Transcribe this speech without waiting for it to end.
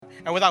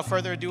And without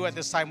further ado, at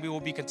this time, we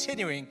will be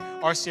continuing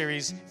our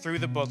series through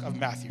the book of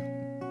Matthew.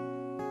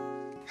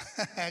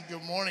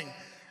 Good morning.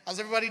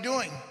 How's everybody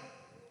doing?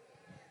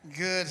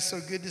 Good. So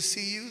good to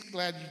see you.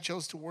 Glad you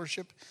chose to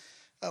worship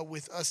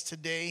with us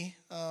today.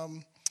 How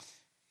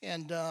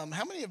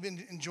many have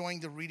been enjoying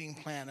the reading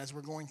plan as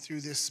we're going through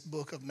this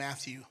book of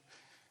Matthew?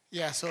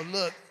 Yeah, so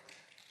look,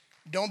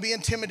 don't be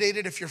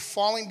intimidated if you're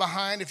falling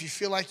behind, if you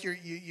feel like you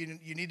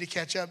need to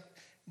catch up.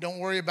 Don't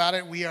worry about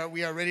it. We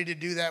are ready to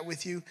do that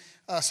with you.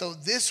 So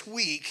this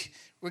week,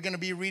 we're going to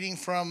be reading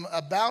from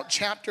about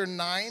chapter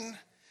 9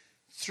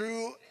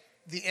 through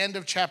the end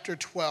of chapter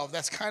 12.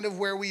 That's kind of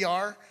where we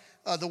are.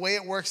 The way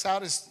it works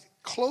out is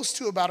close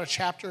to about a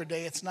chapter a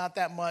day. It's not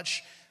that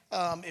much.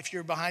 If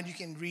you're behind, you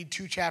can read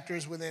 2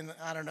 chapters within,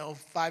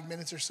 5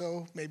 minutes or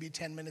so, maybe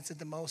 10 minutes at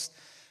the most,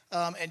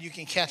 and you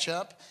can catch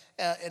up.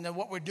 And then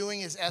what we're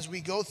doing is as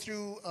we go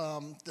through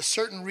the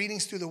certain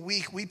readings through the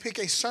week, we pick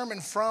a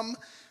sermon from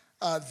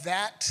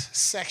that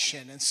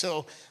section. And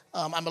so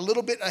I'm a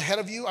little bit ahead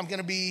of you. I'm going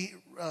to be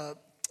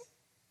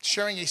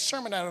sharing a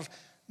sermon out of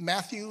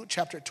Matthew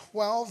chapter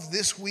 12.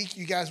 This week,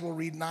 you guys will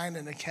read 9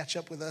 and then catch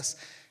up with us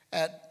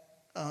at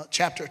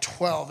chapter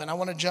 12. And I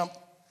want to jump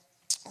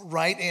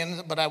right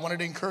in, but I wanted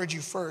to encourage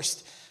you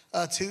first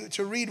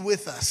to read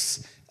with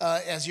us.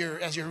 As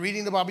you're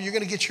reading the Bible, you're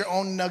going to get your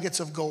own nuggets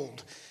of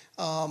gold.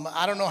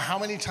 I don't know how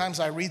many times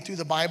I read through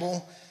the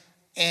Bible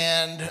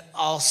and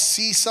I'll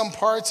see some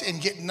parts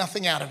and get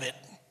nothing out of it.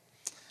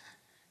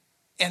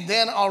 And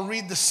then I'll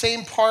read the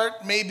same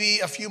part maybe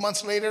a few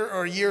months later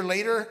or a year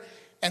later,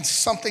 and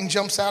something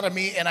jumps out at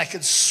me and I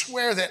could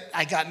swear that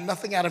I got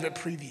nothing out of it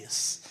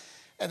previous.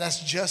 And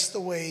that's just the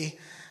way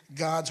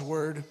God's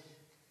word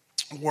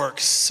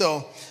works.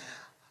 So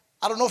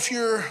I don't know if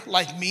you're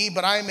like me,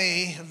 but I'm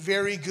a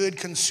very good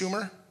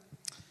consumer.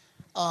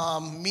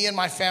 Me and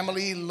my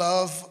family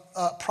love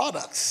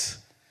products,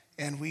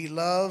 and we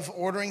love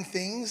ordering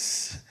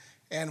things,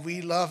 and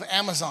we love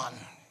Amazon.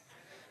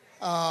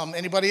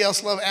 Anybody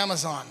else love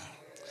Amazon?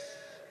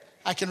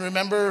 I can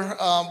remember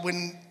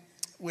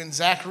when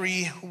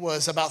Zachary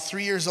was about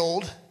 3 years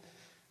old,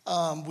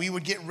 we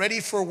would get ready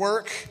for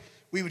work.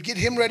 We would get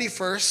him ready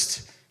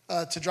first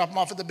to drop him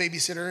off at the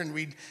babysitter, and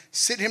we'd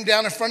sit him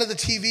down in front of the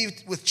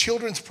TV with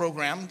children's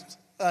programs,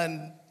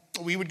 and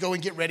we would go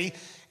and get ready,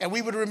 and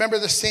we would remember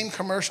the same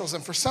commercials.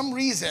 And for some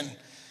reason,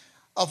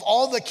 of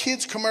all the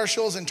kids'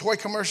 commercials and toy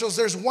commercials,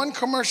 there's one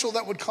commercial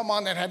that would come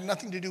on that had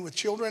nothing to do with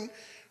children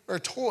or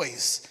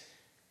toys,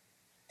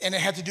 and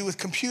it had to do with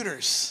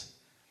computers.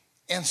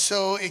 And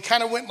so it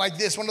kind of went like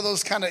this, one of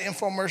those kind of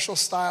infomercial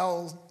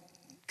style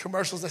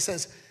commercials that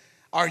says,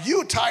 "Are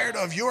you tired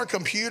of your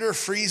computer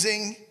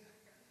freezing,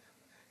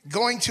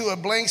 going to a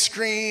blank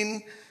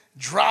screen,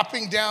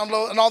 dropping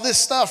download, and all this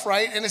stuff,"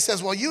 right? And it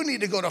says, "Well, you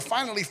need to go to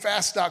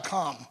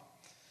finallyfast.com.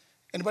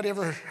 Anybody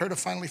ever heard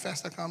of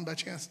finallyfast.com by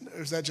chance?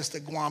 Or is that just a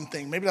Guam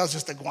thing? Maybe that was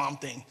just a Guam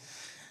thing.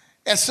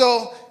 And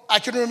so I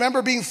can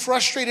remember being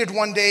frustrated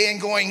one day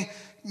and going,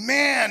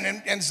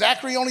 man, and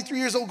Zachary, only 3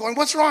 years old, going,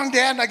 "What's wrong,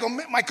 Dad?" And I go,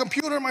 "My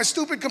computer, my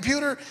stupid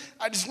computer,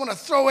 I just want to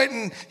throw it."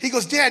 And he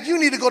goes, "Dad, you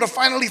need to go to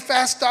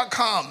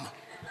finallyfast.com.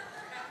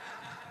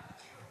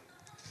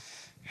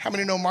 How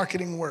many know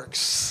marketing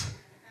works?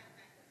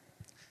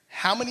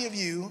 How many of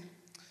you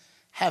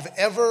have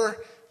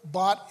ever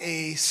bought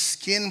a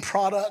skin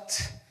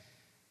product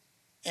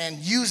and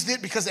used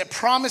it because it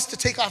promised to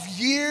take off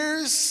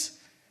years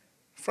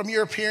from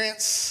your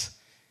appearance,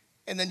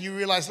 and then you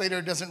realize later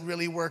it doesn't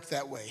really work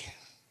that way?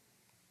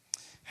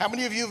 How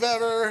many of you have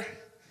ever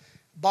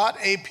bought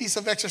a piece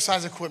of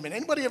exercise equipment?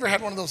 Anybody ever had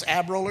one of those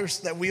ab rollers,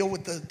 that wheel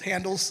with the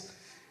handles,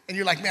 and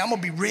you're like, "Man, I'm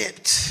gonna be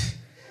ripped."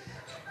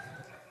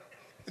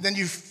 And then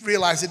you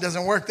realize it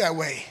doesn't work that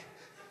way.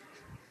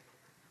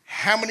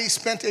 How many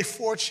spent a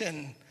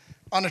fortune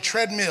on a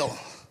treadmill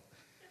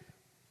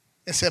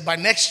and said, "By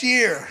next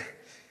year,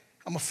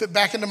 I'm going to fit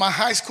back into my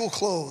high school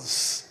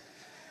clothes.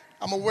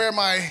 I'm going to wear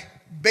my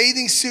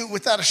bathing suit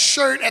without a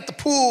shirt at the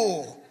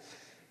pool."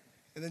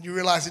 And then you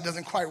realize it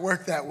doesn't quite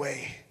work that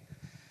way.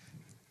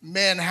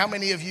 Men, how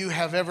many of you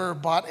have ever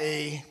bought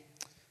a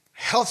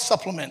health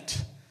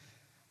supplement?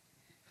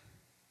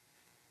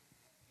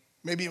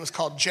 Maybe it was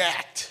called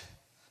Jacked.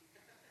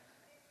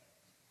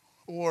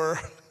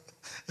 Or,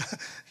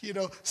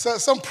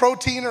 some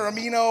protein or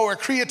amino or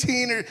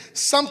creatine or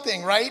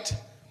something, right?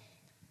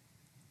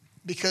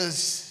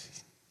 Because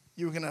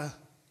you were going to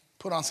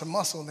put on some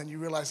muscle, and then you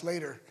realize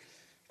later,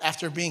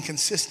 after being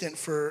consistent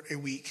for a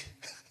week,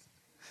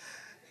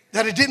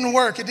 that it didn't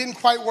work. It didn't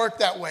quite work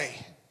that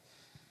way.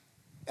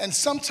 And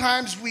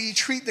sometimes we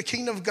treat the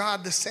kingdom of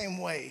God the same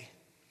way.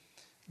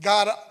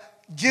 God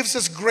gives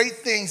us great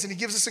things, and he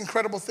gives us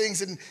incredible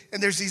things, and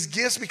there's these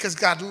gifts because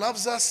God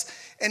loves us,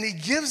 and he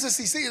gives us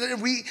these things.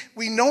 And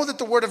we know that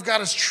the word of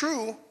God is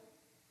true,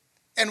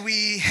 and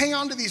we hang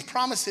on to these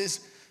promises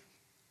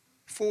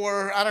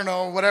for,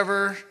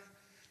 whatever,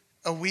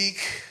 a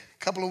week,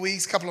 couple of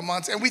weeks, couple of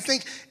months, and we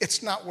think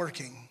it's not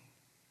working.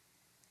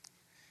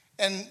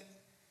 And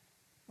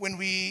when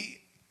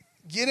we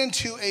get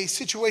into a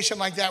situation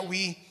like that,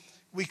 we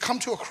we come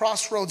to a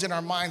crossroads in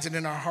our minds and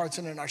in our hearts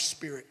and in our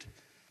spirit.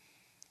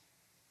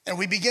 And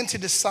we begin to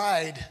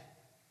decide,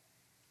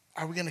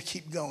 are we going to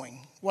keep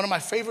going? One of my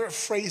favorite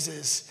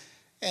phrases,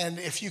 and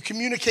if you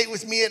communicate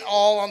with me at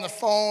all on the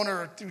phone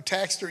or through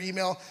text or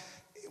email,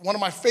 one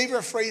of my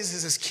favorite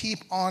phrases is keep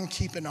on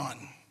keeping on.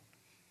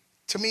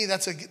 To me,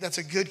 that's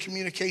a good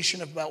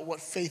communication about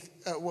what faith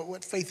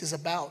is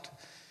about.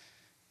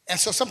 And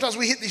so sometimes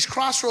we hit these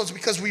crossroads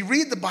because we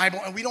read the Bible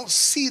and we don't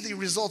see the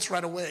results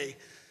right away.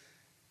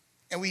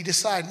 And we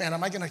decide, man,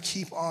 am I going to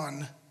keep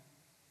on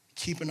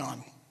keeping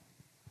on?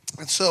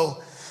 And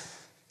so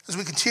as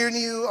we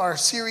continue our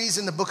series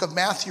in the book of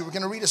Matthew, we're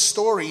going to read a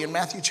story in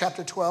Matthew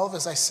chapter 12,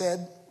 as I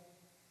said.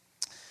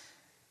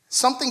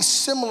 Something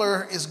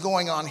similar is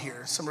going on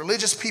here. Some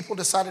religious people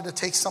decided to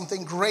take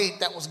something great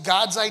that was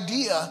God's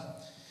idea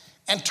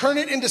and turn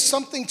it into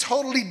something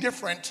totally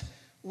different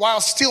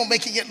while still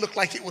making it look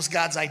like it was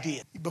God's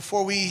idea.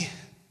 Before we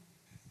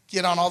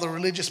get on all the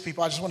religious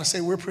people, I just want to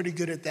say we're pretty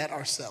good at that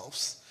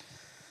ourselves.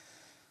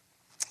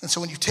 And so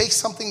when you take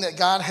something that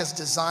God has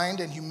designed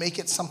and you make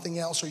it something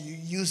else or you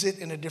use it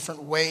in a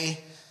different way,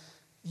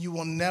 you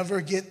will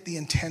never get the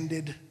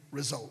intended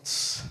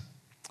results.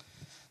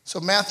 So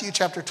Matthew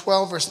chapter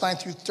 12, verse 9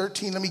 through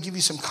 13, let me give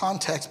you some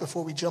context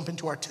before we jump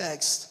into our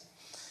text.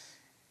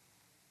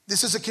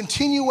 This is a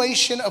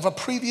continuation of a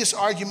previous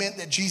argument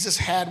that Jesus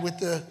had with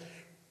the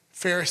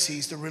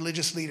Pharisees, the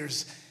religious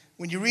leaders.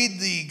 When you read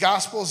the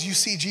Gospels, you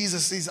see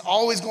Jesus, he's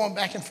always going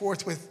back and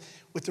forth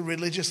with the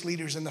religious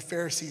leaders and the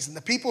Pharisees. And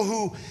the people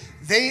who,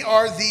 they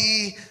are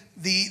the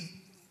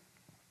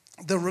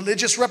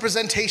religious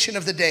representation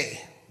of the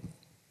day.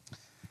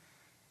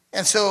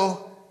 And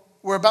so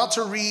we're about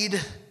to read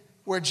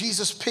where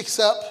Jesus picks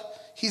up.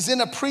 He's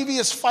in a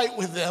previous fight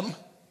with them.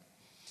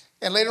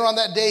 And later on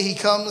that day, he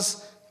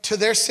comes to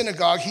their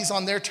synagogue. He's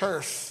on their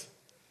turf.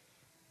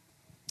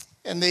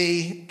 And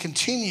they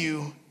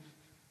continue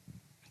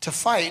to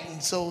fight.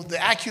 And so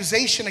the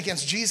accusation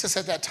against Jesus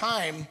at that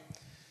time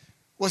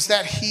was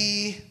that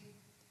he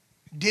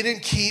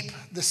didn't keep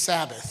the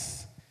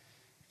Sabbath.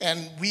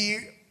 And we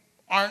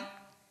aren't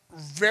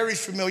very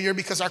familiar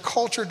because our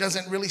culture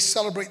doesn't really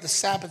celebrate the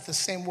Sabbath the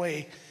same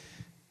way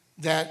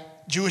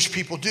that Jewish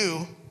people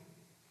do.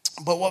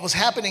 But what was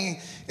happening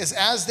is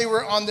as they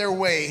were on their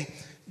way,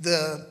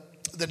 the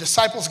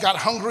disciples got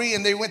hungry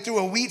and they went through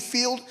a wheat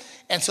field.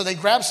 And so they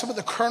grabbed some of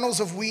the kernels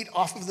of wheat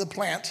off of the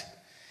plant.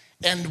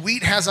 And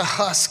wheat has a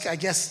husk, I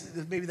guess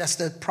maybe that's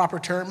the proper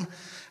term,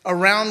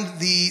 around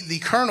the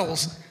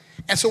kernels.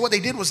 And so what they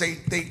did was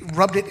they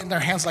rubbed it in their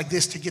hands like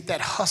this to get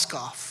that husk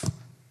off.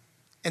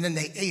 And then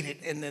they ate it.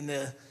 And then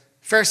the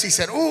Pharisees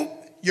said, oh,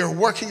 you're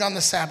working on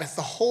the Sabbath.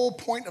 The whole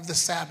point of the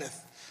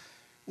Sabbath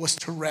was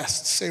to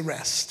rest. Say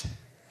rest.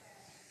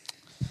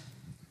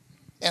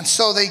 And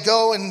so they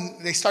go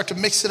and they start to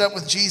mix it up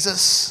with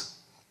Jesus.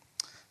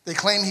 They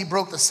claim he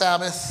broke the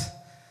Sabbath.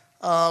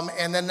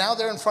 And then now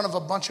they're in front of a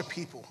bunch of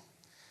people.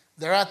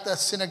 They're at the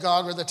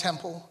synagogue or the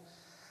temple.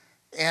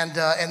 And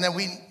then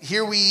we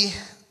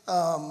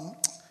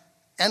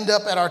end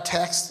up at our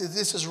text.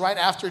 This is right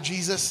after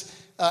Jesus,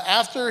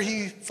 after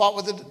he fought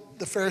with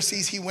the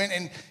Pharisees, he went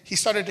and he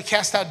started to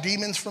cast out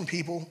demons from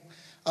people.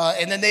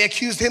 And then they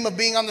accused him of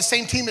being on the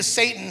same team as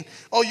Satan.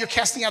 Oh, you're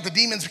casting out the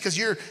demons because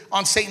you're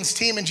on Satan's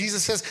team. And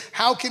Jesus says,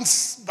 how can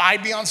I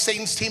be on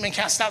Satan's team and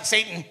cast out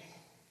Satan?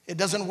 It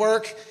doesn't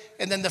work.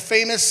 And then the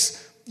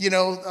famous,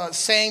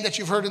 saying that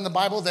you've heard in the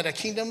Bible that a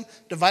kingdom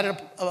divided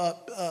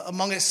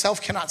among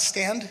itself cannot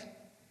stand.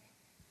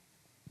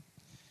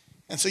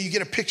 And so you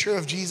get a picture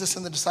of Jesus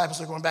and the disciples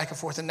are going back and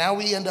forth. And now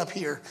we end up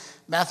here,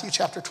 Matthew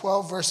chapter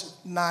 12, verse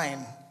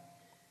 9.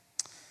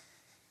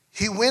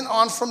 He went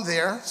on from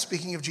there,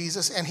 speaking of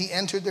Jesus, and he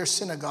entered their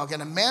synagogue.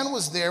 And a man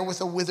was there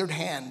with a withered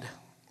hand.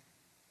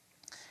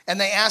 And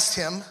they asked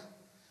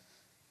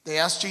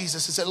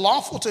Jesus, is it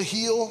lawful to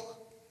heal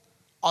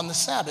on the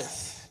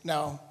Sabbath?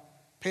 Now,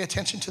 pay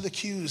attention to the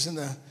cues in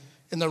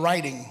the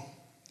writing.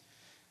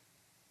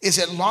 Is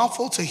it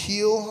lawful to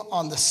heal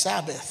on the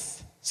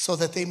Sabbath so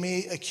that they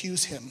may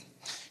accuse him?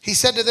 He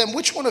said to them,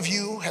 which one of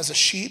you has a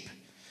sheep?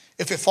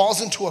 If it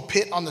falls into a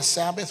pit on the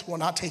Sabbath, will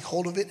not take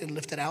hold of it and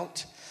lift it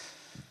out?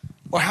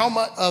 Or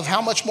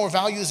how much more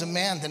value is a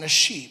man than a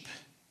sheep?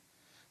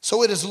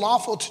 So it is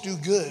lawful to do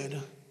good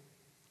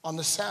on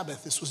the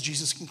Sabbath. This was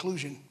Jesus'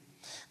 conclusion.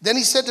 Then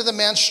he said to the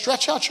man,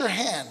 stretch out your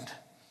hand.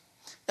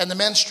 And the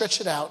man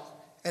stretched it out,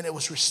 and it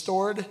was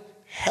restored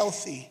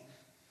healthy,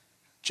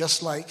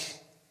 just like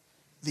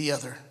the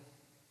other.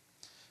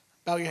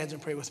 Bow your heads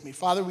and pray with me.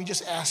 Father, we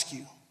just ask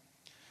you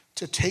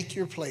to take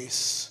your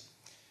place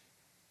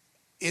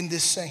in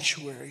this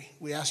sanctuary.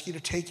 We ask you to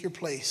take your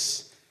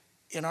place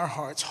in our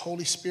hearts.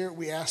 Holy Spirit,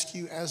 we ask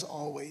you, as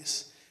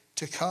always,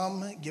 to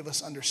come, give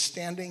us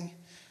understanding.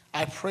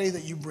 I pray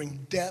that you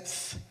bring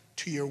depth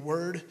to your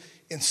word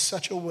in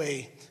such a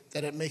way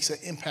that it makes an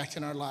impact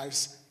in our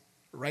lives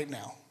right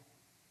now.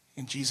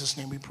 In Jesus'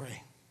 name we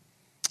pray.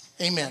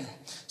 Amen.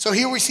 So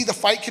here we see the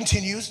fight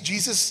continues.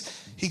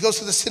 Jesus, he goes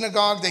to the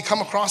synagogue. They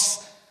come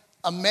across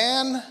a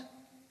man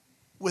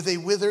with a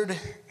withered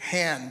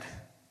hand.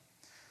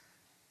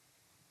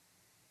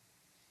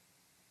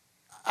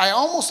 I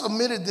almost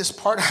omitted this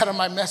part out of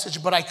my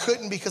message, but I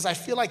couldn't because I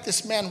feel like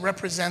this man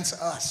represents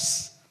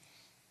us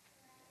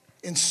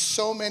in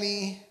so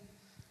many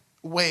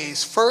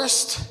ways.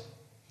 First,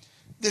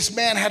 this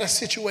man had a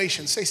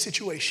situation. Say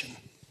situation.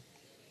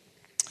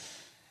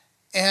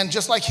 And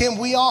just like him,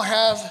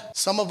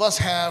 some of us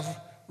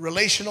have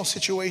relational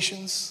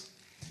situations.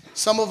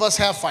 Some of us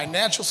have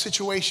financial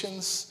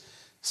situations.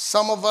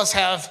 Some of us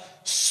have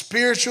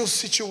spiritual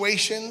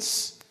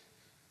situations.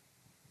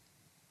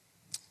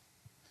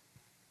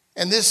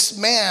 And this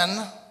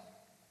man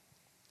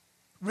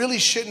really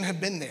shouldn't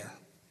have been there.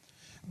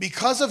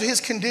 Because of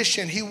his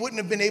condition, he wouldn't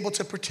have been able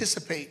to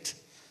participate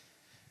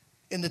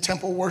in the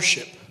temple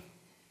worship.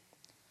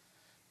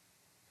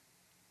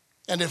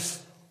 And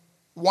if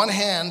one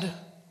hand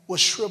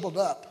was shriveled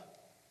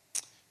up,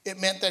 it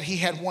meant that he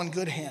had one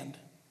good hand.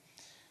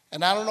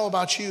 And I don't know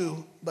about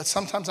you, but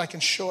sometimes I can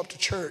show up to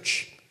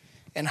church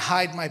and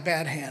hide my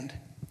bad hand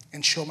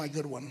and show my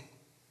good one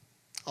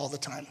all the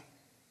time.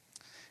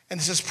 And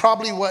this is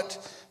probably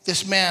what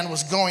this man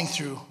was going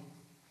through.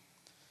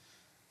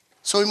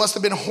 So he must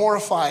have been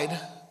horrified,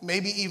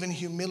 maybe even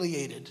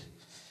humiliated,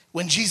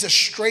 when Jesus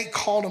straight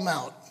called him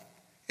out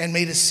and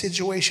made his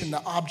situation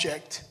the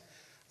object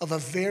of a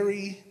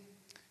very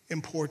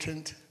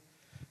important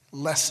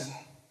lesson.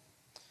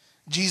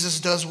 Jesus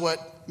does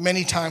what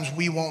many times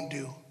we won't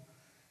do.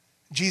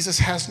 Jesus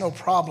has no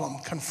problem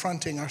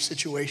confronting our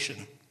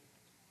situation.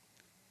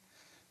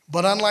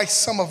 But unlike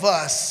some of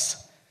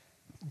us,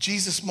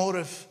 Jesus'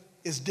 motive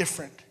is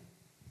different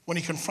when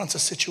he confronts a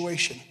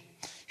situation.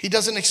 He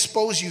doesn't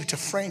expose you to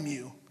frame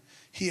you.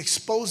 He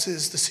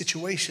exposes the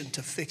situation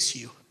to fix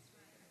you.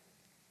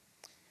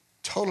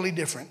 Totally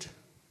different.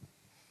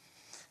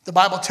 The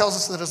Bible tells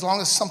us that as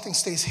long as something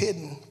stays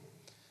hidden,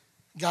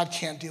 God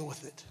can't deal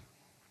with it.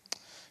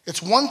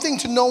 It's one thing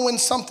to know when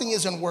something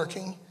isn't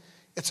working.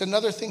 It's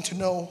another thing to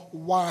know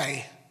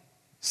why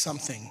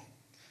something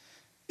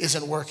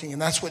isn't working.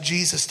 And that's what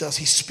Jesus does.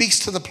 He speaks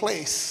to the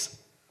place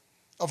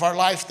of our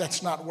life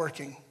that's not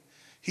working.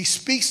 He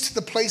speaks to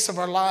the place of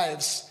our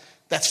lives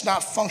that's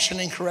not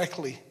functioning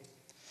correctly.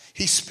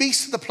 He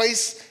speaks to the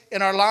place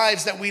in our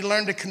lives that we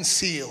learn to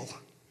conceal.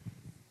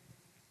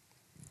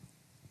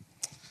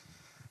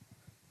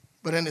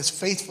 But in his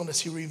faithfulness,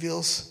 he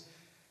reveals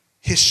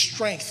his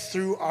strength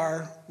through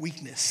our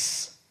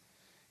weakness.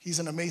 He's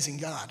an amazing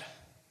God.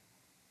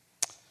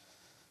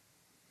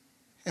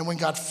 And when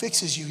God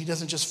fixes you, he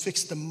doesn't just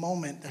fix the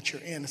moment that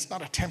you're in. It's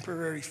not a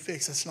temporary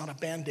fix. It's not a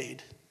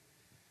Band-Aid.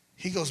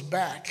 He goes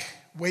back,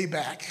 way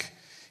back,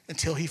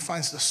 until he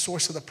finds the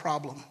source of the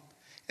problem.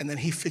 And then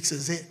he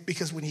fixes it.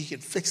 Because when he can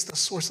fix the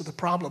source of the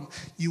problem,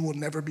 you will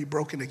never be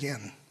broken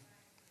again.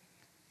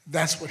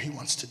 That's what he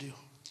wants to do.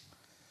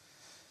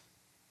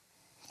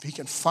 If he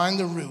can find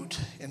the root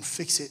and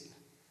fix it,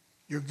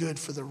 you're good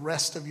for the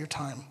rest of your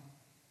time.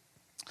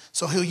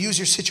 So he'll use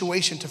your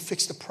situation to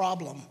fix the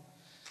problem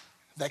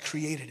that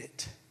created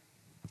it.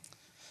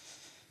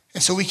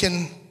 And so we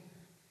can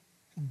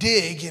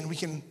dig and we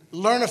can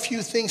learn a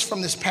few things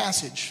from this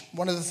passage.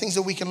 One of the things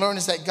that we can learn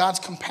is that God's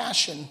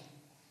compassion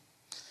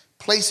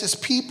places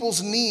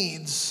people's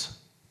needs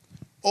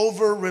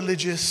over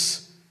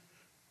religious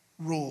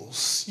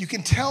rules. You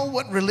can tell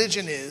what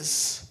religion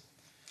is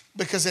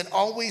because it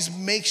always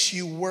makes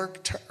you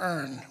work to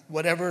earn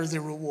whatever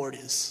the reward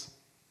is.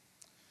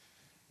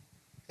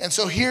 And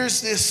so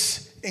here's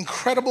this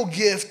incredible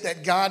gift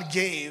that God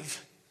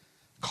gave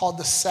called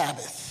the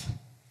Sabbath.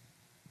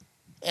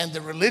 And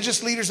the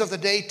religious leaders of the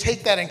day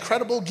take that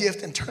incredible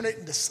gift and turn it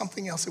into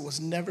something else it was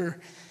never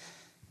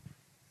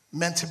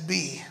meant to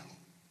be.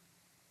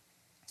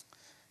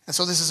 And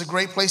so this is a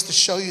great place to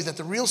show you that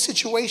the real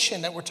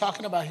situation that we're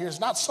talking about here is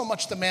not so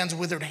much the man's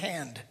withered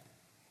hand.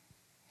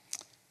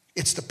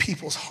 It's the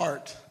people's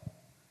heart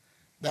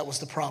that was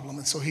the problem.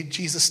 And so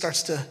Jesus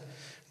starts to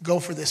go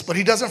for this. But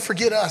he doesn't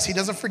forget us. He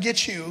doesn't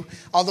forget you.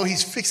 Although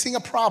he's fixing a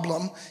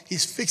problem,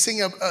 he's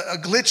fixing a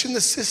glitch in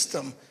the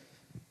system,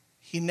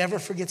 he never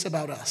forgets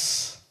about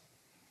us.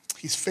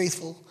 He's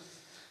faithful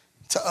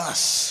to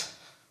us.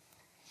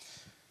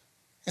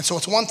 And so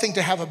it's one thing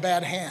to have a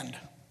bad hand,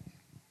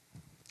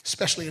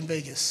 especially in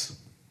Vegas.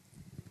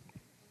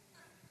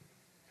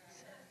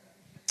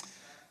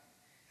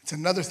 It's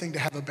another thing to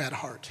have a bad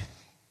heart.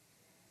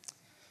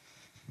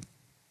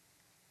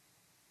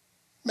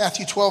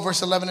 Matthew 12,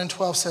 verse 11 and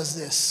 12 says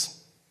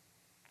this.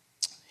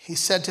 He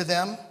said to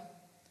them,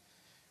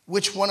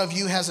 which one of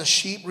you has a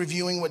sheep,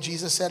 reviewing what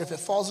Jesus said, if it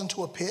falls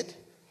into a pit,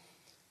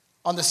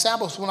 on the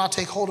Sabbath will not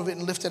take hold of it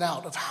and lift it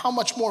out. Of how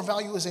much more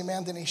value is a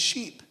man than a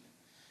sheep?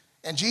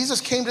 And Jesus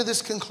came to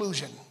this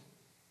conclusion.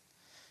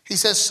 He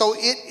says, so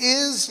it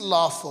is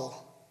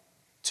lawful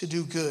to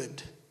do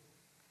good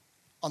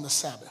on the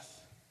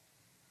Sabbath.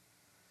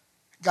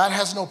 God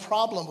has no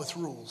problem with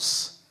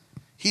rules.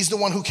 He's the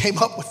one who came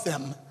up with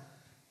them.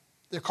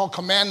 They're called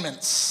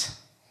commandments.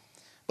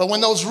 But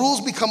when those rules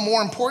become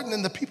more important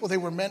than the people they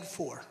were meant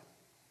for,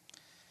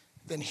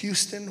 then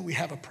Houston, we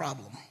have a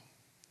problem.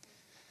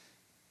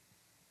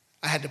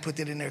 I had to put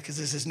that in there because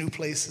there's this new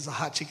place, there's a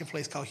hot chicken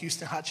place called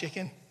Houston Hot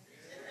Chicken.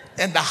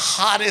 And the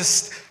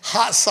hottest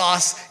hot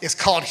sauce is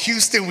called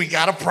Houston, we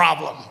got a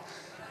problem.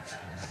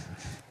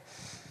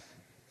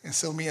 And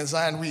so me and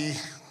Zion, you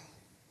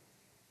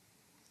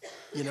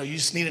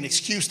just need an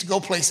excuse to go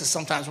places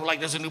sometimes. We're like,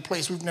 there's a new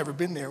place, we've never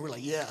been there. We're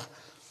like, yeah,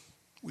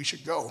 we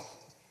should go.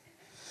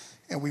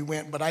 And we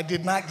went, but I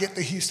did not get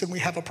the Houston, we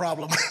have a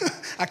problem.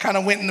 I kind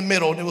of went in the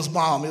middle, and it was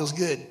bomb. It was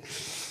good.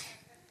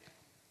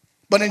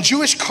 But in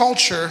Jewish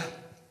culture,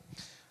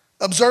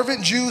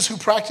 observant Jews who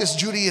practice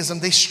Judaism,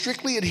 they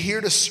strictly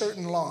adhere to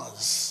certain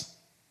laws.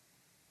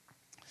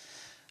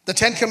 The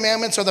 10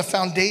 Commandments are the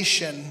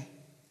foundation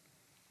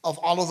of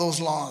all of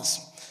those laws.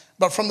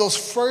 But from those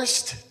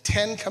first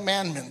 10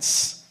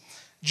 commandments,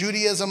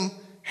 Judaism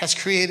has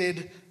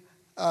created,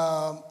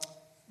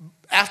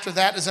 after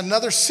that is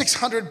another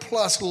 600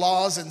 plus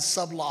laws and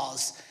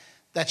sub-laws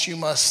that you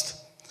must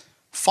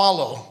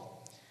follow.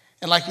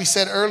 And like we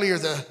said earlier,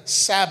 the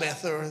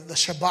Sabbath, or the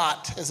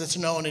Shabbat, as it's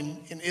known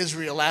in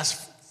Israel, not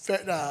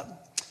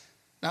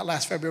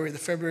last February, the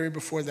February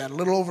before that, a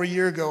little over a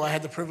year ago, I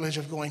had the privilege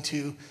of going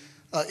to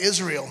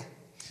Israel.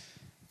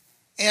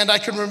 And I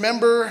can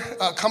remember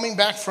coming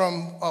back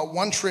from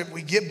one trip.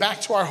 We get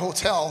back to our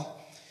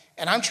hotel,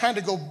 and I'm trying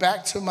to go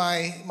back to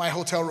my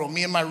hotel room,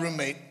 me and my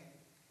roommate.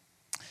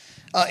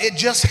 It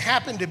just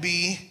happened to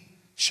be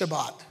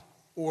Shabbat,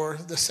 or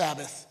the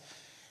Sabbath.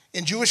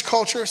 In Jewish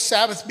culture,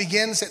 Sabbath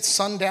begins at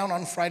sundown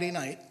on Friday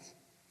night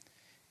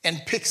and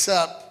picks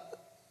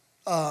up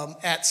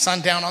at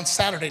sundown on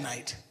Saturday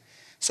night.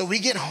 So we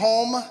get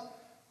home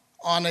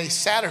on a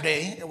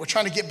Saturday, and we're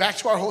trying to get back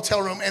to our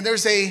hotel room, and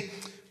there's a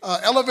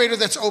elevator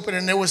that's open,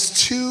 and there was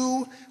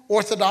 2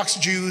 Orthodox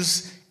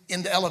Jews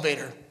in the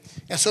elevator.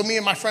 And so me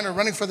and my friend are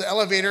running for the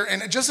elevator,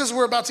 and just as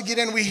we're about to get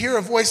in, we hear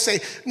a voice say,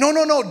 no,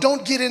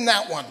 don't get in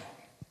that one.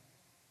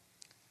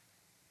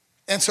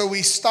 And so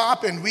we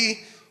stop, and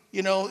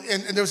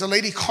and there was a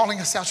lady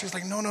calling us out. She was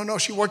like, no,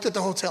 she worked at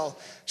the hotel.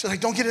 She was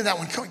like, don't get in that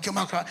one, come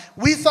out.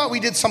 We thought we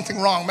did something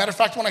wrong. Matter of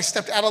fact, when I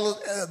stepped out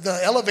of the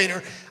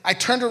elevator, I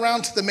turned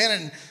around to the men,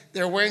 and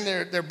they're wearing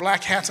their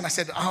black hats, and I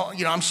said,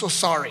 I'm so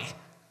sorry.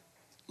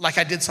 Like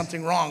I did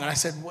something wrong. And I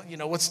said,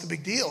 what's the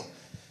big deal?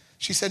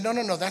 She said,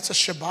 no, that's a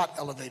Shabbat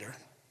elevator.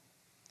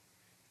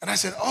 And I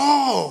said,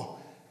 oh,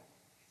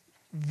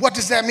 what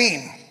does that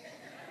mean?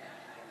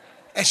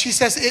 And she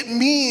says, it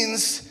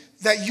means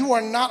that you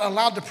are not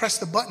allowed to press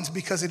the buttons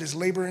because it is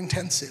labor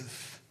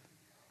intensive.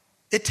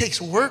 It takes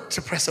work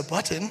to press a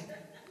button.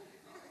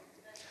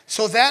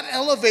 So that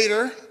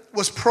elevator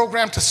was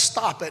programmed to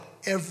stop at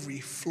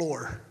every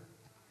floor.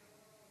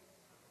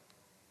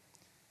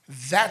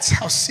 That's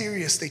how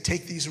serious they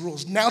take these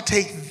rules. Now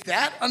take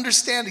that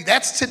understanding,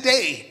 that's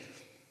today,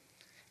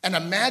 and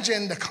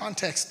imagine the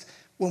context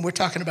when we're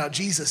talking about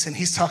Jesus and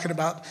he's talking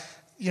about,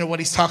 what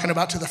he's talking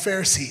about to the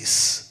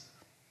Pharisees.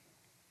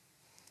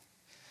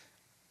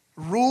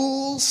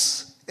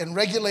 Rules and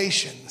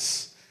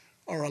regulations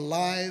are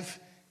alive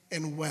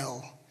and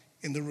well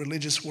in the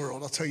religious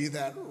world. I'll tell you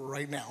that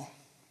right now.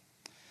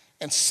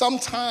 And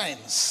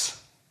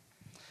sometimes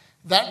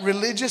that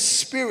religious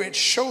spirit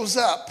shows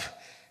up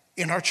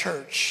in our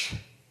church.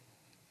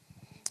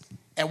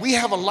 And we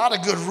have a lot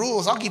of good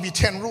rules. I'll give you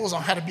 10 rules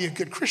on how to be a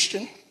good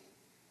Christian.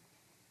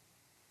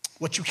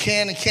 What you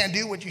can and can't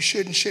do, what you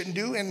should and shouldn't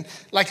do. And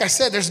like I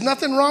said, there's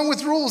nothing wrong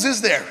with rules,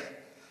 is there?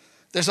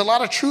 There's a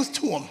lot of truth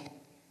to them.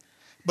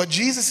 But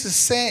Jesus is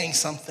saying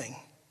something.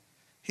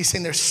 He's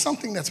saying there's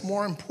something that's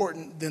more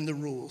important than the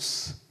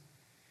rules.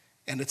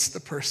 And it's the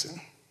person.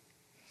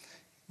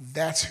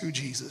 That's who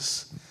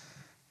Jesus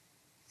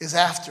is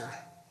after.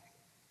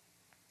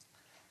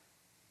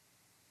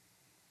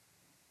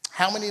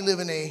 How many live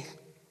in a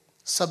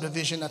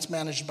subdivision that's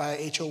managed by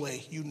a HOA?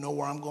 You know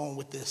where I'm going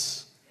with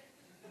this.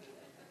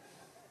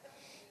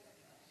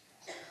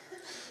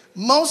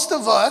 Most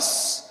of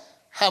us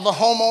have a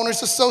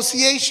homeowners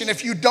association.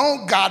 If you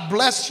don't, God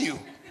bless you.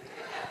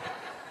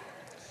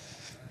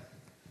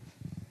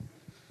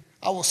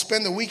 I will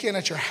spend the weekend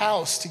at your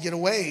house to get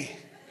away.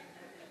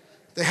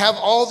 They have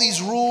all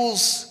these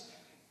rules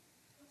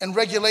and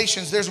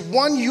regulations. There's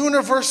one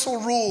universal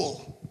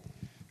rule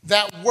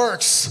that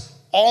works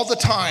all the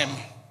time,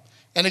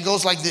 and it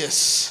goes like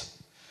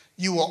this.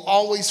 You will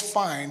always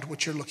find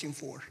what you're looking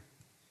for.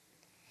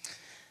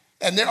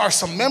 And there are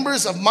some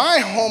members of my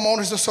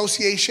homeowners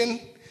association,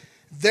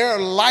 their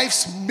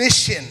life's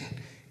mission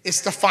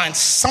is to find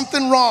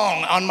something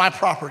wrong on my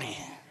property.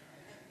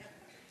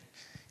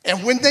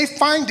 And when they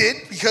find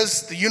it,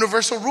 because the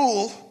universal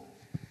rule,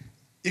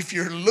 if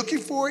you're looking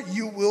for it,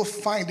 you will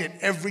find it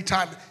every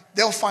time.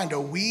 They'll find a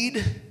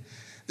weed.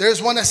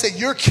 There's one that said,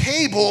 your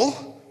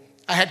cable,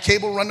 I had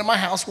cable run to my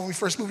house when we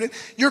first moved in.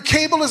 Your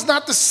cable is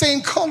not the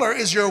same color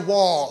as your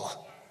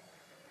wall.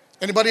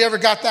 Anybody ever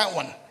got that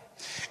one?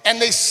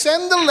 And they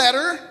send the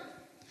letter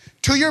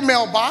to your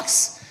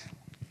mailbox.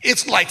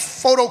 It's like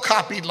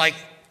photocopied, like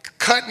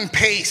cut and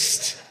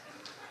paste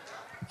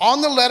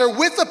on the letter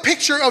with a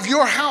picture of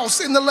your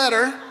house in the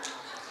letter.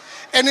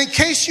 And in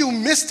case you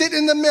missed it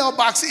in the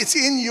mailbox, it's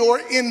in your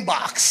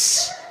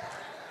inbox.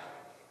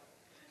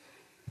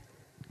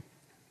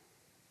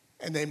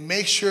 and they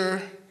make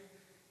sure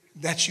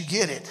that you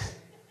get it.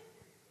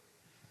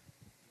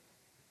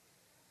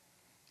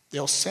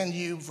 They'll send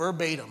you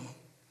verbatim,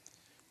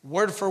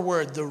 word for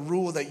word, the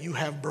rule that you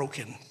have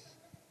broken.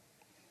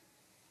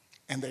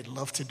 And they'd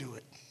love to do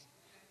it.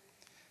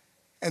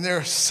 And there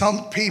are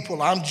some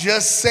people, I'm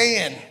just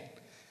saying,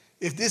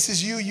 if this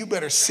is you, you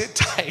better sit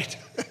tight.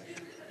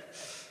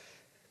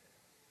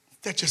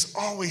 That just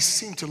always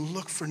seem to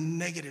look for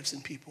negatives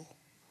in people.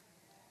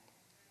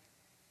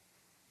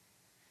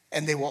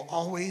 And they will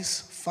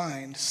always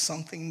find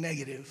something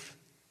negative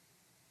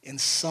in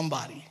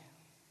somebody.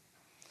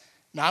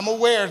 Now, I'm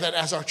aware that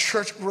as our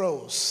church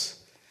grows,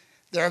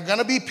 there are going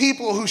to be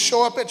people who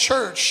show up at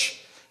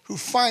church who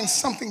find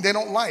something they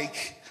don't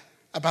like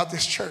about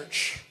this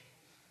church.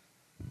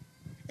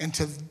 And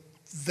to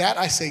that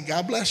I say,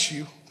 God bless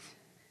you.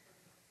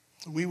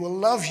 We will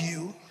love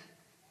you.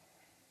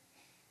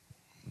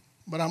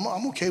 But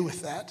I'm okay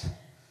with that.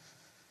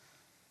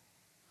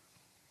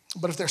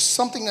 But if there's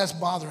something that's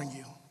bothering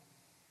you,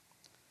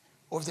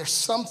 or if there's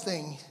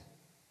something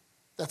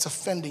that's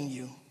offending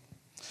you,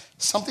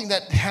 something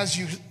that has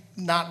you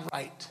not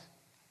right,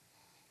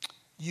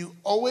 you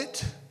owe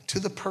it to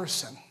the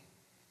person,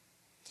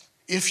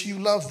 if you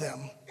love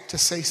them, to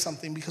say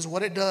something, because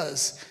what it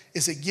does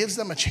is it gives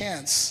them a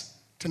chance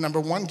to, number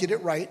one, get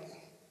it right,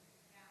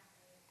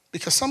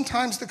 because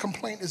sometimes the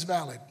complaint is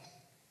valid.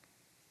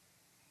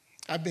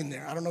 I've been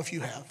there. I don't know if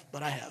you have,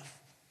 but I have.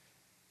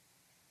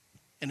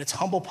 And it's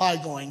humble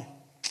pie going,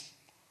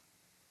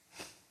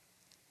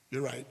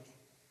 you're right.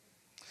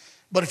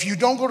 But if you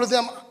don't go to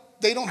them,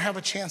 they don't have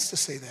a chance to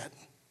say that.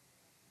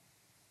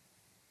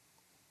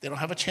 They don't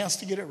have a chance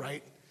to get it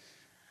right.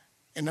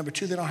 And number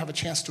two, they don't have a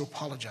chance to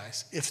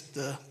apologize if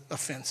the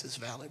offense is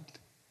valid.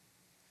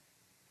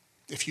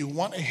 If you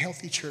want a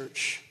healthy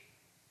church,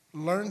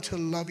 learn to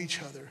love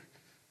each other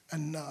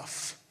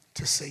enough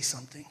to say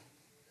something.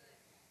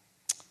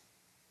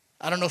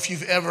 I don't know if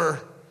you've ever,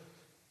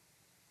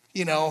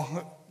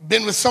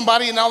 been with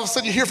somebody and all of a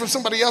sudden you hear from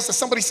somebody else that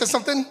somebody said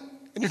something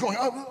and you're going,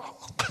 oh,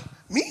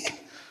 me?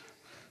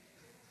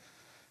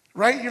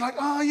 Right? You're like,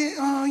 oh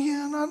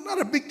yeah, not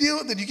a big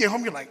deal. Then you get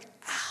home, you're like,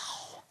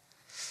 ow.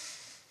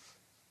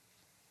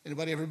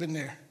 Anybody ever been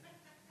there?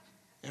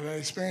 Ever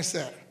experienced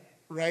that?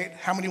 Right?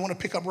 How many want to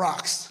pick up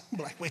rocks?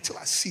 Be like, wait till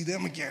I see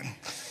them again.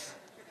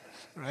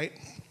 Right?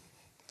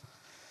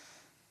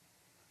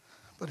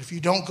 But if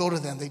you don't go to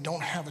them, they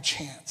don't have a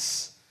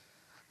chance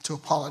to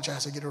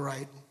apologize or get it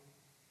right.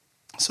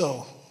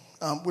 So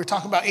we're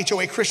talking about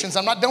HOA Christians.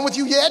 I'm not done with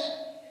you yet.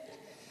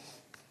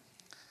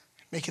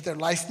 Make it their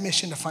life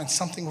mission to find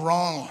something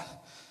wrong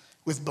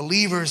with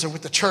believers or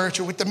with the church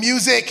or with the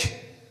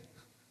music.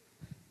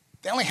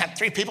 They only had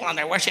 3 people on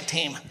their worship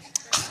team.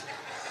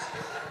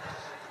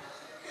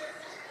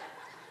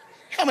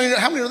 How many?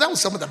 That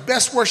was some of the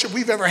best worship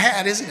we've ever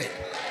had, isn't it?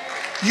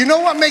 You know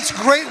what makes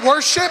great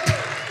worship?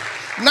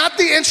 Not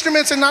the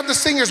instruments and not the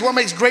singers. What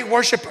makes great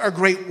worship are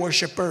great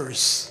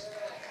worshipers.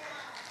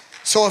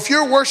 So if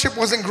your worship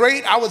wasn't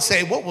great, I would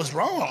say, what was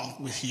wrong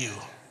with you?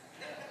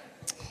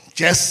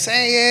 Just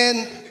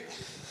saying.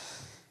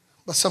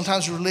 But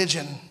sometimes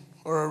religion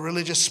or a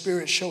religious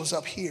spirit shows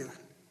up here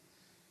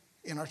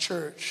in our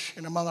church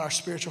and among our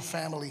spiritual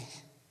family.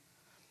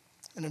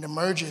 And it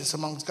emerges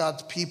amongst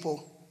God's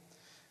people.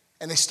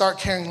 And they start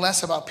caring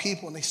less about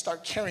people and they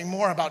start caring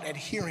more about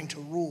adhering to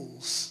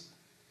rules.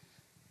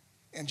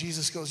 And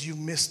Jesus goes, you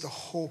missed the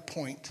whole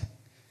point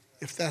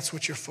if that's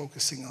what you're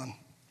focusing on.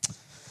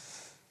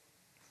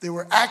 They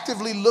were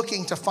actively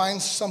looking to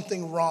find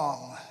something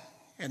wrong.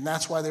 And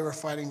that's why they were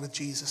fighting with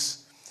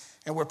Jesus.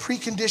 And we're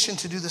preconditioned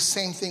to do the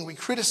same thing. We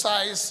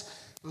criticize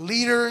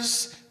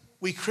leaders.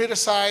 We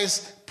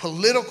criticize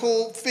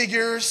political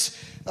figures.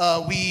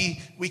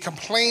 We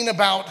complain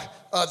about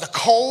the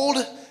cold.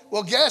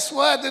 Well, guess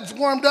what? It's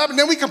warmed up. And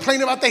then we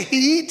complain about the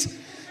heat.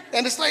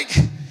 And it's like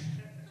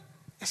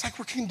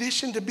we're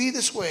conditioned to be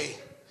this way.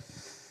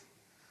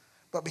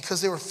 But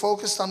because they were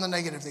focused on the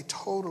negative, they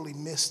totally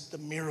missed the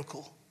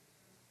miracle.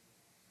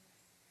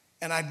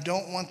 And I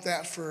don't want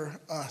that for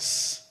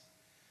us,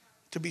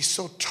 to be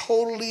so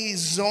totally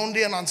zoned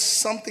in on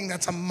something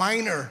that's a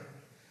minor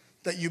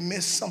that you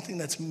miss something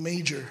that's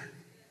major.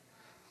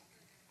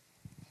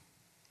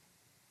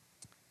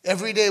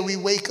 Every day we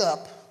wake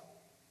up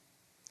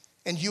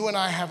and you and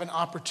I have an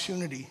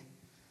opportunity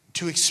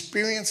to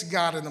experience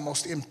God in the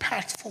most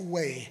impactful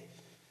way.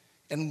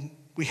 And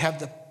we have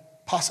the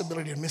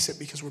possibility to miss it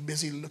because we're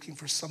busy looking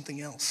for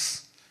something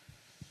else.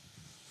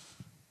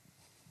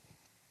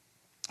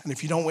 And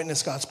if you don't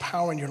witness God's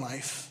power in your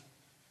life,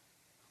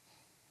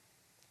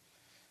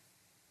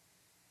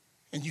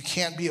 and you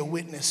can't be a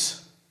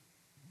witness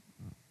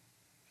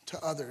to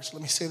others.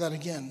 Let me say that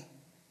again.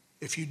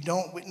 If you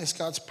don't witness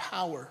God's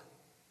power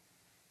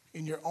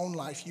in your own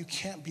life, you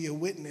can't be a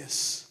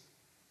witness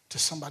to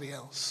somebody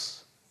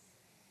else.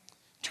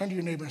 Turn to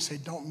your neighbor and say,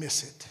 don't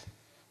miss it.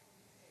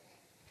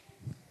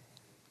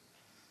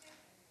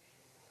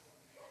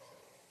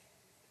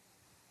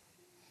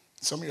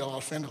 Some of y'all are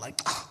offended, like,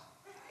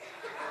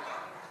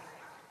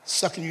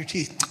 sucking your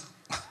teeth.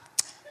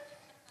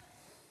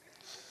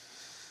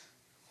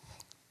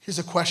 Here's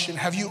a question.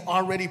 Have you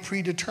already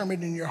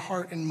predetermined in your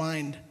heart and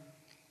mind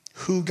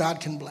who God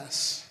can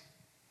bless?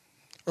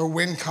 Or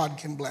when God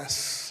can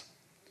bless?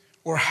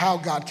 Or how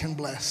God can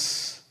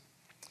bless?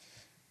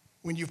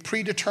 When you've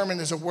predetermined,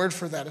 there's a word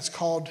for that. It's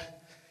called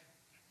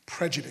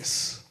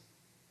prejudice.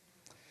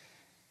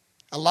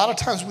 A lot of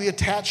times we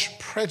attach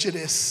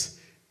prejudice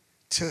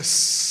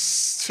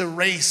to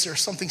race or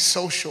something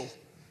social.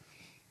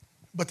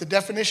 But the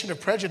definition of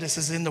prejudice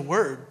is in the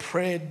word.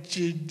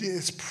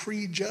 Prejudice,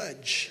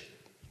 prejudge.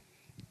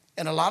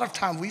 And a lot of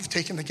times we've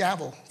taken the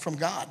gavel from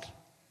God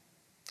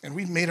and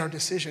we've made our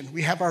decision.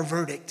 We have our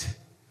verdict.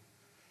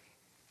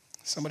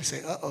 Somebody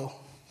say, uh-oh.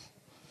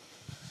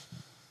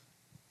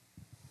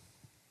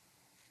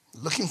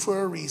 Looking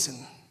for a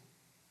reason.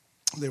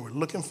 They were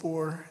looking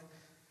for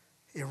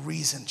a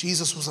reason.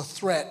 Jesus was a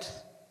threat,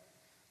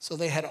 so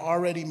they had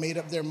already made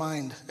up their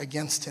mind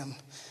against him.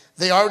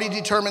 They already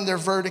determined their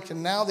verdict,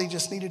 and now they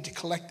just needed to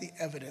collect the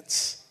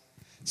evidence.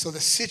 So the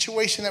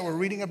situation that we're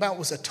reading about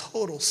was a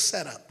total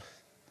setup.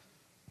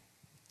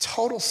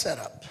 Total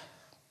setup.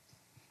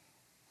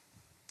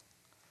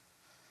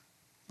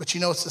 But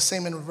you know, it's the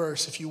same in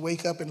reverse. If you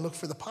wake up and look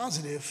for the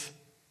positive,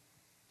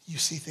 you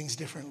see things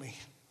differently.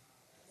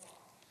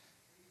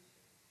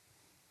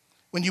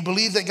 When you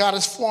believe that God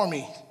is for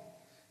me,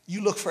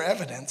 you look for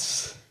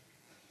evidence.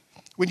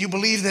 When you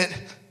believe that,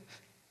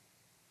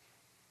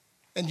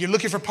 and you're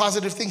looking for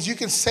positive things, you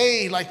can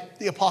say, like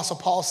the Apostle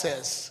Paul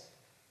says,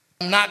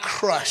 I'm not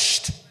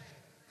crushed.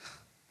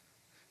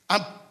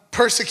 I'm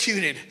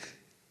persecuted,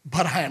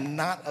 but I am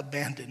not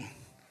abandoned.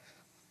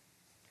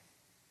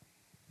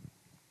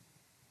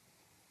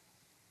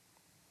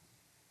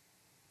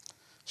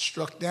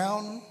 Struck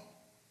down,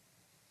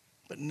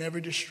 but never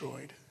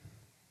destroyed.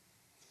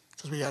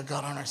 Because we got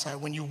God on our side.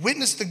 When you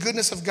witness the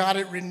goodness of God,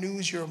 it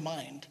renews your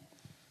mind.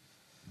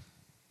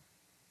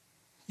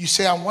 You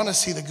say, I want to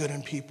see the good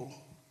in people.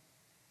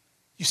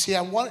 You say,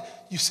 I want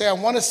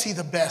to see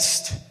the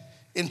best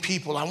in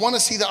people. I want to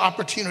see the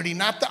opportunity,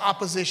 not the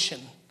opposition.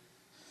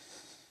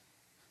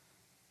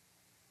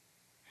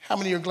 How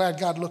many are glad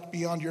God looked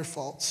beyond your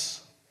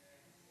faults?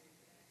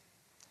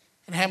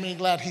 And how many are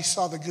glad he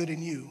saw the good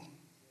in you?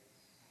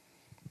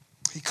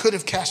 He could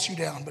have cast you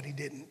down, but he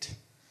didn't.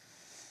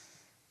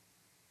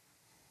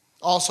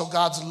 Also,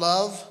 God's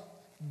love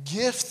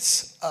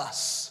gifts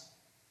us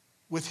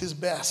with his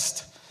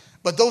best.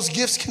 But those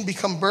gifts can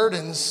become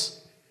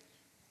burdens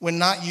when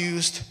not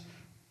used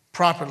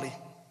properly.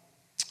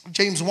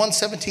 James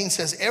 1:17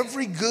 says,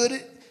 every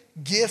good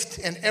gift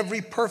and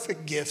every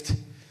perfect gift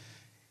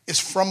is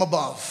from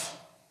above.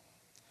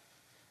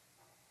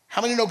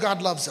 How many know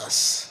God loves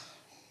us?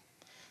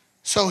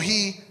 So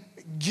he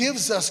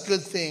gives us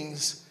good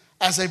things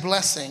as a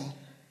blessing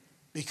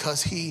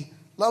because he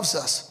loves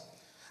us.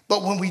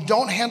 But when we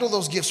don't handle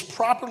those gifts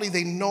properly,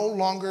 they no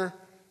longer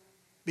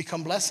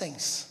become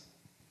blessings.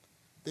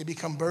 They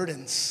become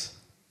burdens.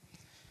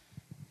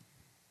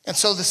 And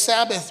so the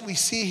Sabbath we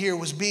see here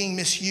was being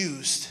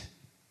misused.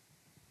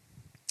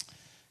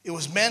 It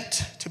was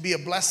meant to be a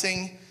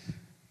blessing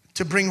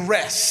to bring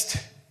rest.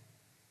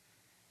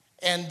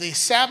 And the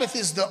Sabbath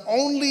is the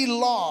only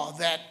law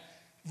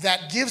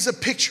that gives a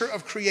picture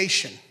of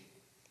creation.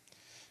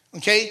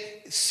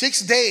 Okay?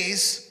 6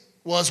 days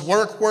was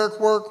work,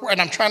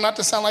 and I'm trying not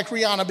to sound like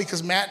Rihanna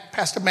because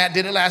Pastor Matt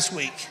did it last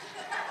week.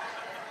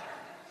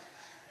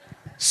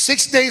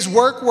 6 days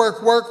work,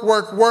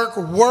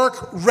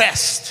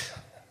 rest.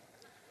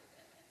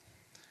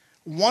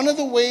 One of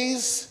the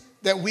ways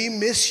that we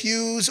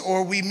misuse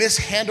or we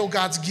mishandle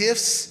God's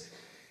gifts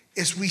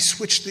is we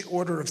switch the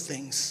order of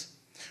things.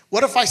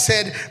 What if I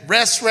said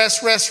rest,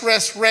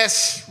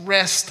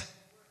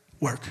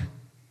 work?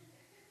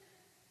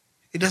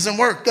 It doesn't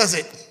work, does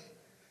it?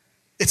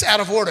 It's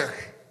out of order.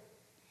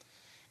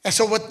 And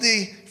so what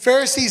the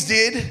Pharisees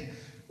did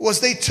was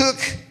they took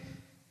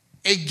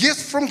a gift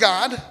from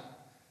God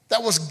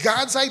that was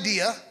God's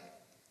idea,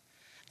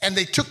 and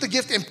they took the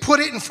gift and put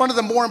it in front of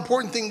the more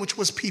important thing, which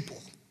was people.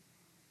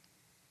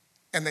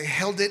 And they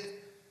held it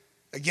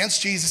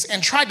against Jesus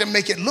and tried to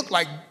make it look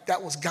like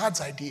that was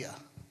God's idea.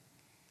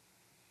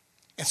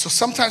 And so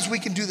sometimes we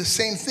can do the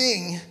same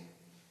thing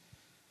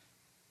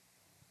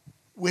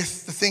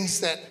with the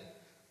things that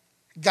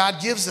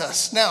God gives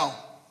us. Now,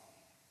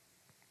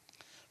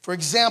 for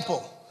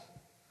example,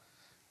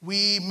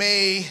 we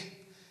may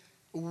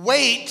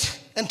wait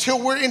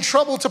until we're in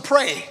trouble to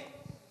pray.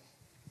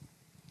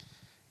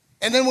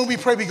 And then when we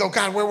pray, we go,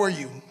 God, where were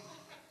you?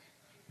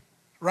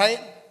 Right?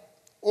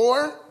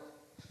 Or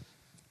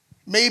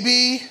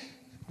maybe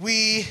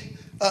we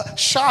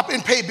shop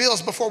and pay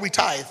bills before we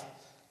tithe.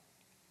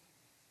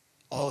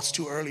 Oh, it's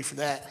too early for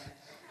that.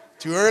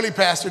 Too early,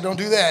 Pastor, don't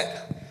do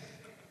that.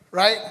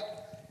 Right?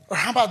 Or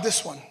how about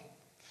this one?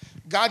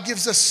 God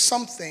gives us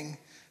something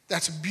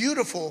that's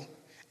beautiful,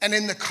 and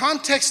in the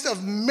context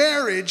of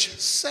marriage,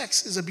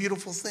 sex is a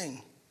beautiful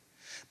thing.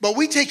 But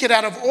we take it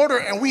out of order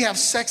and we have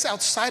sex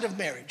outside of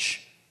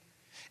marriage.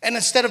 And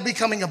instead of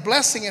becoming a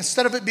blessing,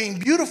 instead of it being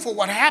beautiful,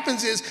 what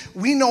happens is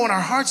we know in our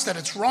hearts that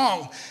it's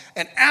wrong.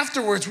 And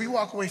afterwards, we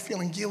walk away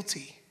feeling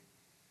guilty.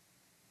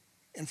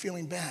 and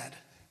feeling bad.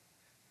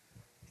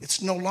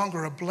 It's no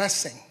longer a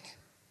blessing.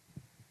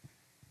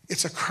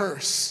 It's a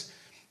curse.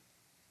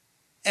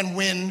 And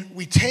when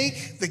we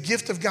take the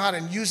gift of God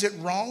and use it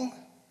wrong,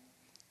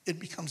 it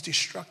becomes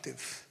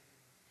destructive.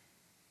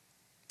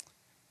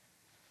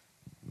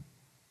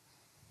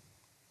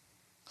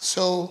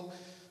 So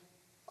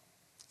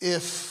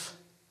if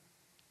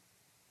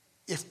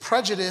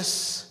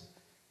prejudice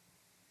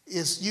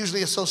is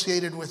usually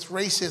associated with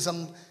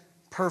racism,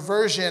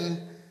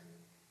 perversion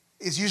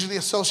is usually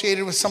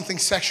associated with something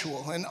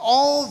sexual. And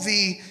all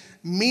the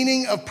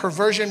meaning of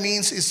perversion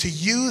means is to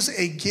use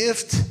a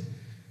gift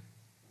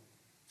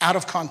out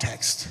of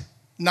context,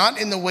 not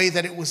in the way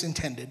that it was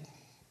intended.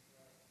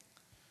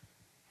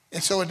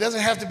 And so it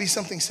doesn't have to be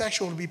something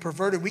sexual to be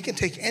perverted. We can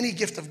take any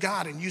gift of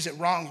God and use it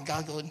wrong, and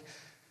God goes,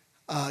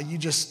 you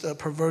just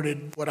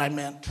perverted what I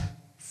meant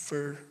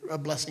for a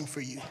blessing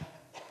for you.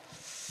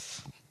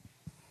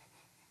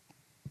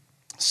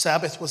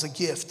 Sabbath was a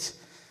gift,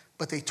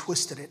 but they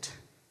twisted it.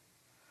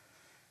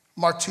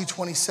 Mark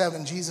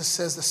 2:27, Jesus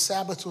says the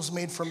Sabbath was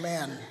made for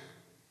man,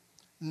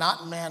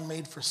 not man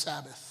made for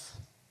Sabbath.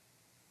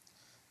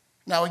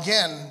 Now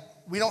again,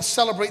 we don't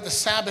celebrate the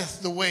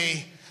Sabbath the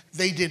way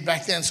they did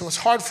back then, so it's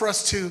hard for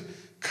us to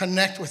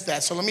connect with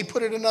that. So let me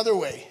put it another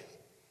way.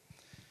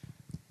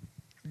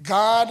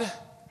 God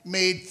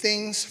made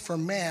things for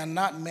man,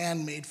 not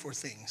man made for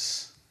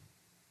things.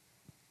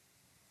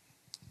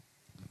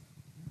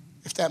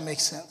 If that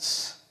makes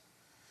sense.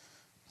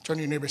 Turn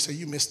to your neighbor and say,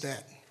 you missed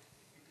that.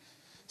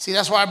 See,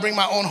 that's why I bring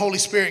my own Holy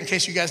Spirit in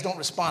case you guys don't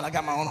respond. I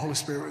got my own Holy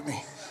Spirit with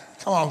me.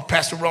 Come on,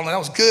 Pastor Roland, that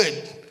was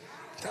good.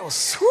 That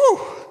was,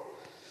 whew.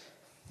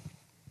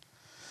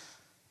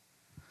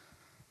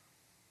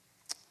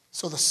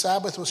 So the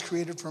Sabbath was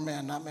created for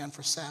man, not man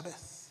for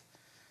Sabbath.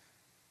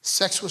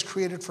 Sex was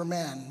created for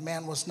man.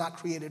 Man was not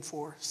created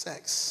for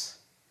sex.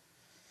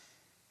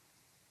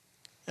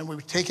 And when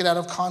we take it out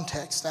of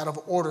context, out of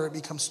order, it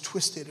becomes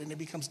twisted and it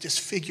becomes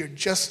disfigured,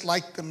 just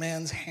like the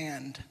man's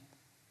hand.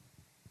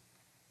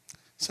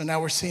 So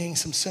now we're seeing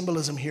some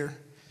symbolism here.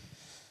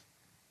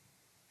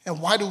 And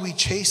why do we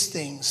chase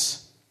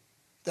things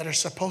that are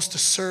supposed to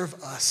serve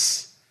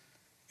us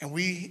and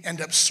we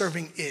end up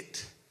serving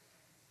it?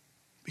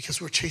 Because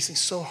we're chasing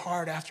so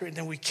hard after it, and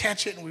then we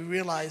catch it and we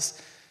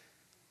realize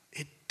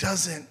it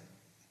doesn't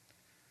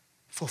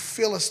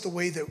fulfill us the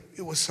way that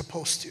it was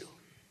supposed to,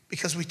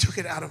 because we took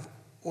it out of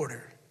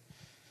order.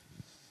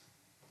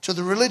 To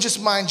the religious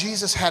mind,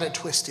 Jesus had it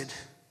twisted.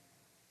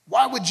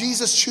 Why would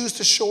Jesus choose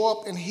to show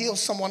up and heal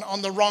someone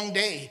on the wrong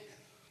day?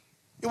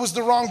 It was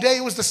the wrong day.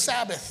 It was the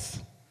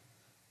Sabbath.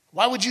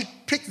 Why would you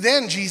pick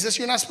then, Jesus?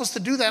 You're not supposed to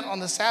do that on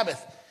the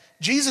Sabbath.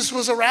 Jesus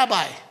was a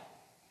rabbi.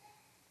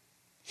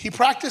 He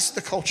practiced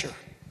the culture.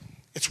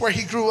 It's where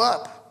he grew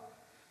up.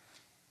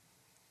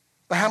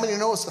 But how many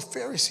know it's the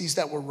Pharisees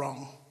that were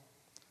wrong?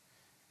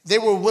 They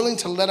were willing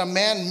to let a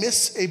man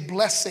miss a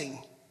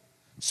blessing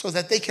so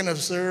that they can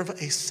observe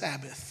a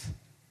Sabbath.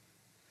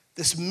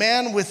 This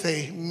man with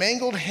a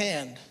mangled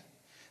hand,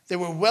 they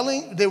were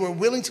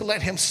willing to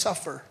let him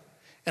suffer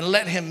and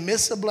let him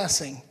miss a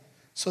blessing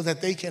so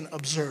that they can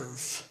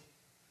observe.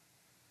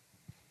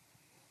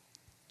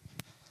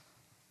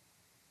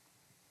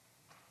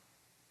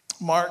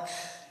 Mark,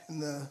 in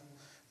the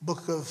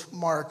book of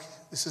Mark,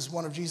 this is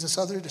one of Jesus'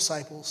 other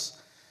disciples.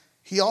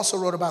 He also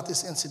wrote about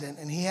this incident,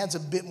 and he adds a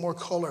bit more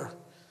color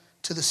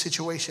to the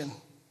situation.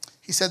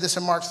 He said this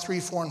in Mark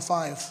 3, 4, and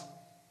 5.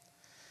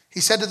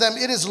 He said to them,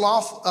 is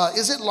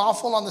it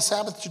lawful on the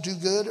Sabbath to do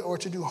good or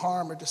to do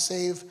harm or to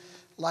save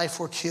life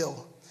or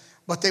kill?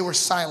 But they were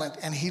silent,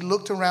 and he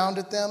looked around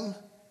at them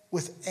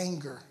with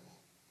anger.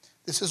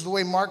 This is the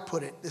way Mark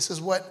put it. This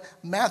is what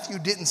Matthew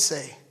didn't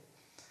say.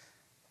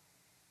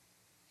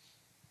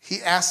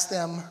 He asked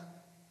them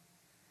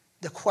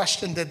the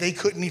question that they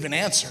couldn't even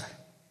answer.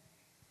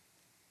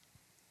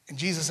 And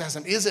Jesus asked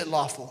them, is it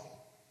lawful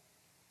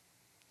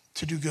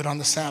to do good on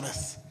the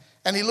Sabbath?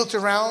 And he looked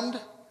around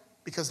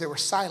because they were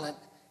silent,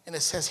 and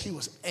it says he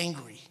was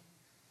angry.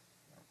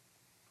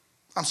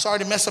 I'm sorry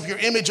to mess up your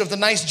image of the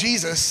nice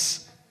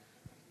Jesus,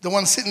 the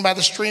one sitting by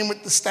the stream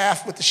with the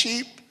staff with the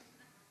sheep.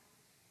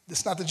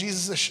 That's not the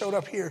Jesus that showed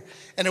up here.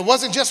 And it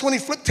wasn't just when he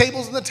flipped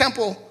tables in the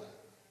temple.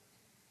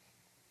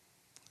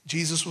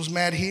 Jesus was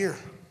mad here.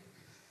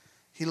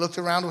 He looked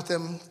around at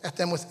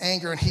them with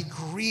anger, and he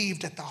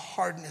grieved at the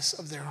hardness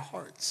of their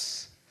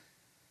hearts.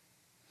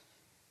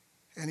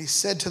 And he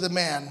said to the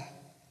man,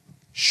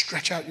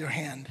 stretch out your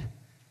hand.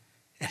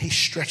 And he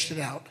stretched it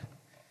out,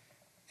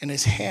 and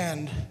his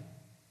hand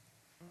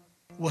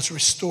was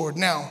restored.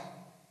 Now,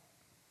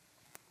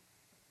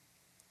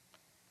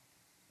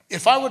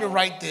 if I were to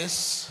write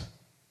this,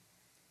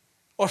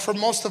 or for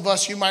most of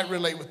us, you might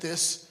relate with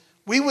this,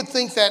 we would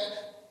think that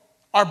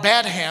our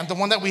bad hand, the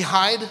one that we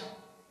hide,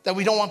 that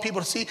we don't want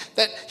people to see,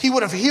 that he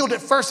would have healed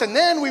it first, and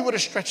then we would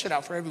have stretched it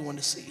out for everyone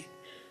to see.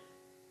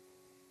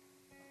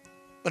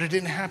 But it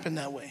didn't happen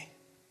that way.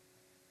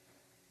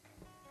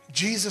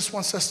 Jesus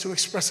wants us to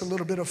express a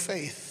little bit of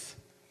faith.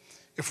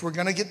 If we're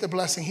going to get the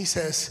blessing, he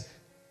says,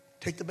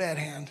 take the bad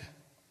hand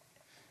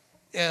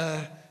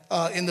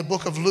in the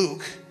book of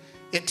Luke,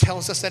 it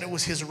tells us that it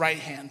was his right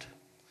hand.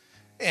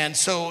 And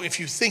so if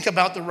you think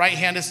about the right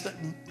hand,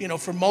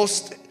 it's for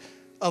most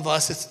of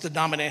us, it's the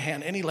dominant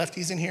hand. Any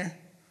lefties in here?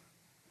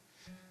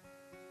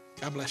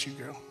 God bless you,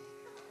 girl.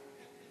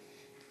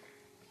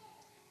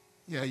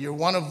 Yeah, you're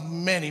one of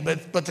many,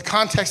 but the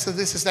context of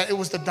this is that it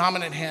was the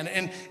dominant hand.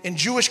 And in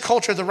Jewish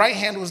culture, the right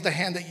hand was the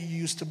hand that you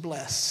used to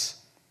bless.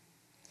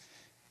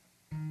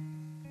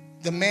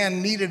 The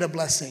man needed a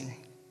blessing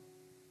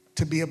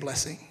to be a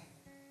blessing.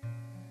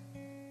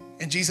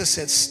 And Jesus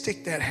said,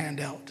 stick that hand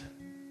out.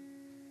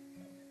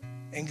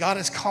 And God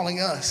is calling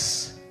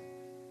us.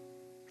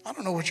 I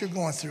don't know what you're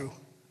going through.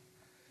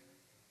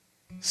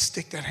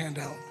 Stick that hand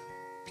out,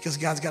 because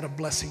God's got a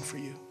blessing for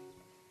you.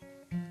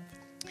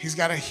 He's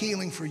got a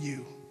healing for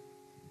you.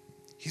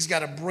 He's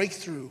got a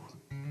breakthrough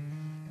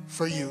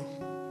for you.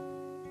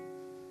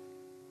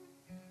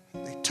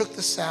 They took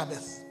the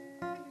Sabbath,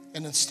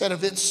 and instead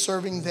of it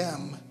serving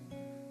them,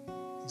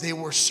 they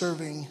were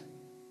serving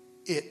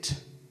it.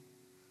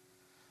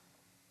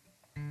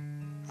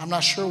 I'm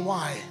not sure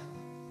why,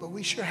 but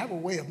we sure have a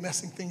way of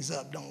messing things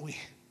up, don't we?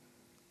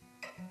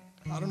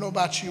 I don't know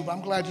about you, but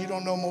I'm glad you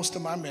don't know most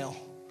of my mail.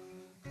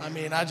 I'm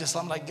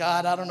like,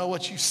 God, I don't know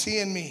what you see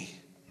in me.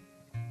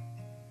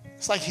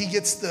 It's like he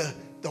gets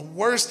the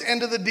worst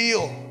end of the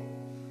deal.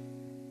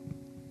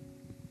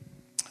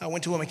 I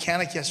went to a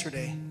mechanic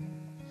yesterday,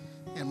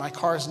 and my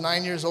car is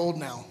 9 years old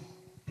now.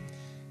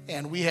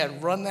 And we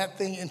had run that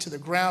thing into the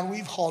ground.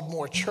 We've hauled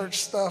more church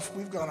stuff.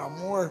 We've gone on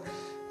more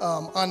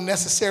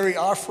unnecessary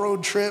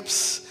off-road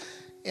trips.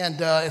 And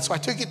so I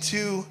took it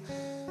to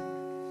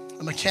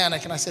a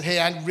mechanic, and I said, hey,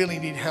 I really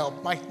need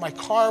help. My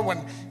car,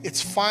 when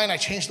it's fine, I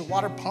changed the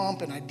water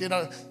pump, and I did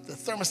the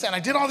thermostat. I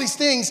did all these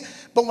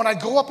things, but when I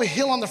go up a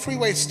hill on the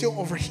freeway, it still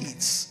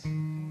overheats.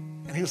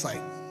 And he was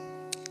like,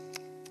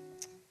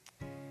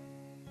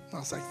 I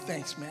was like,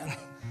 thanks, man.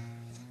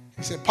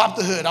 He said, pop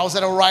the hood. I was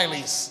at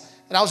O'Reilly's,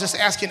 and I was just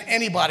asking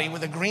anybody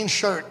with a green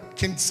shirt,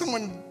 can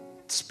someone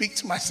speak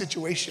to my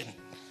situation?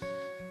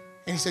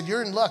 And he said,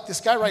 you're in luck.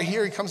 This guy right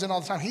here, he comes in all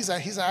the time. He's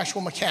an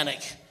actual mechanic.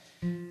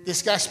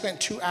 This guy spent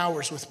 2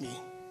 hours with me.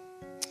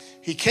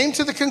 He came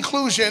to the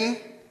conclusion,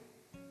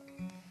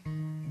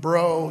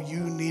 bro,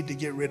 you need to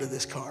get rid of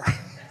this car.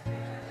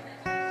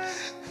 And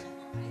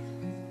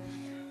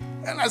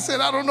I said,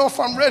 I don't know if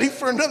I'm ready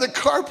for another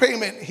car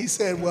payment. He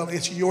said, well,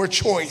 it's your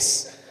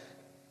choice.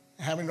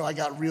 And having know I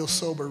got real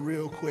sober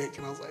real quick.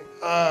 And I was like,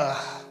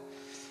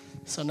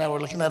 So now we're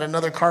looking at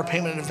another car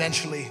payment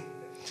eventually.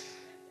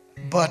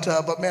 But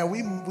man,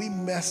 we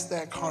messed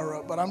that car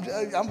up. But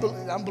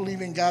I'm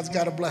believing God's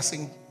got a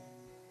blessing.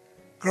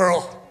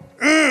 Girl,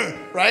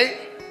 right?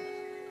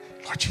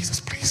 Lord Jesus,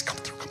 please come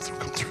through.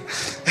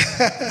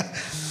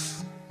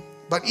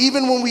 But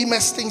even when we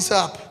mess things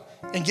up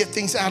and get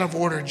things out of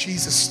order,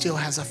 Jesus still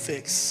has a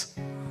fix.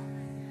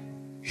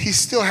 He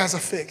still has a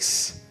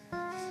fix.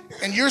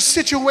 And your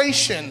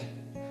situation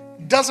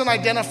doesn't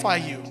identify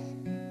you.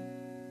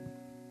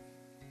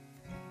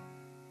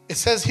 It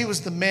says he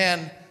was the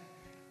man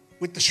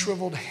with the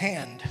shriveled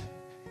hand.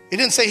 It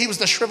didn't say he was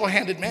the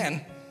shrivel-handed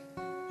man,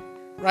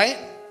 right?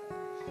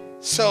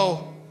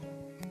 So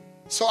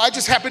I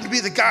just happen to be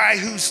the guy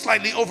who's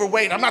slightly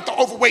overweight. I'm not the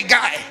overweight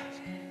guy.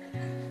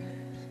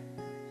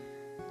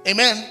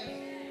 Amen.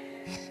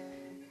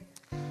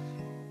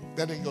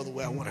 That didn't go the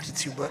way I wanted it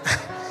to, but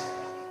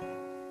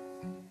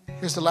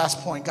here's the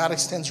last point. God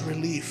extends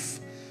relief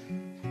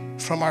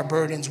from our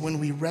burdens when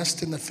we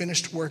rest in the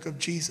finished work of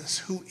Jesus,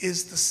 who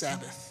is the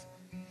Sabbath.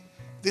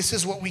 This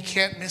is what we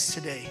can't miss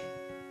today.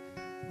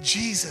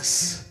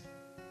 Jesus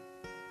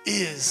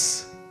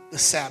is the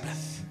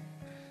Sabbath.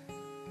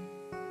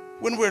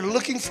 When we're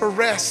looking for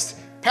rest,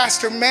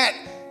 Pastor Matt,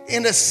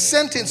 in a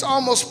sentence,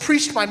 almost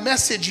preached my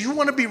message. You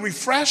want to be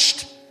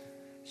refreshed?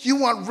 You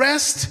want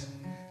rest?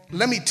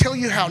 Let me tell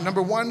you how.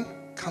 Number one,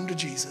 come to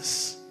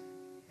Jesus.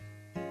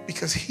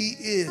 Because he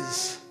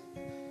is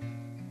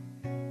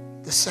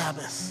the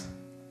Sabbath.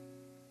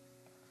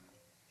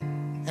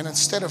 And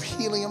instead of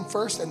healing him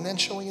first and then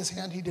showing his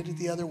hand, he did it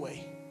the other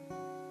way.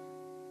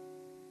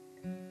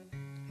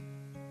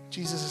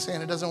 Jesus is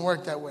saying it doesn't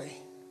work that way.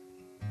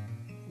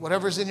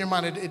 Whatever's in your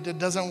mind, it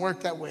doesn't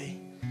work that way.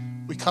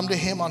 We come to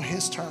him on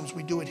his terms.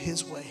 We do it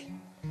his way.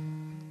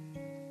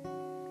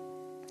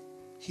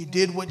 He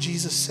did what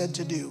Jesus said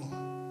to do,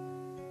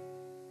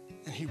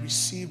 and he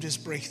received his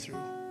breakthrough.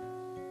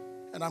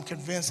 And I'm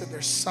convinced that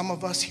there's some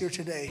of us here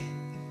today,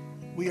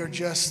 we are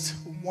just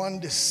one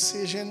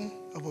decision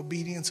of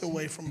obedience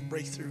away from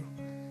breakthrough,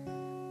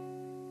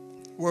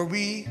 where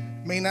we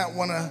may not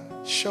want to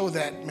show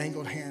that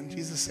mangled hand.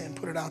 Jesus is saying,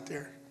 put it out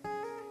there.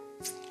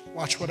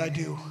 Watch what I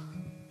do.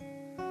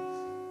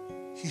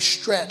 He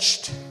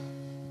stretched,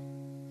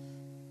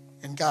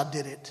 and God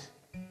did it.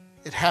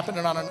 It happened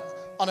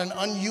on an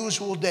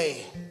unusual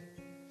day.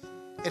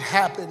 It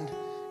happened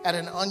at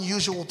an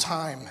unusual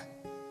time.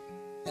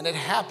 And it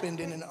happened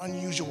in an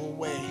unusual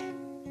way.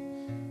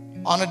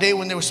 On a day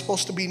when there was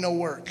supposed to be no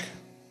work.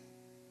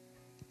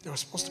 There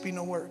was supposed to be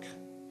no work.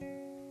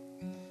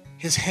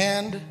 His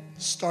hand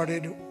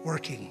started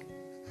working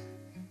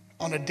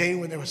on a day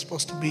when there was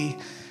supposed to be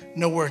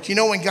no work. You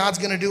know when God's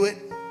going to do it?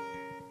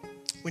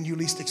 When you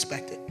least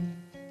expect it.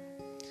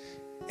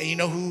 And you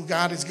know who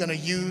God is going to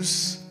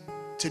use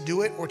to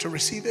do it or to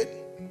receive it?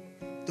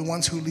 The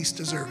ones who least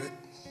deserve it.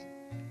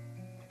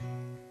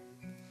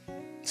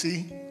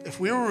 See, if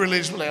we were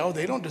religious, we're like, oh,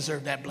 they don't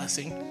deserve that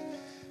blessing.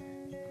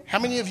 How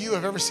many of you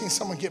have ever seen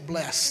someone get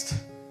blessed?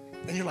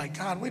 And you're like,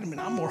 God, wait a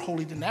minute, I'm more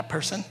holy than that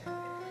person.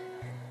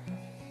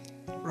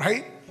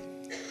 Right?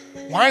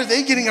 Why are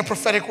they getting a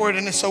prophetic word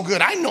and it's so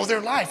good? I know their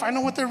life. I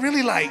know what they're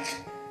really like.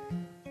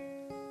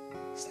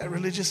 It's that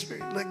religious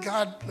spirit. Let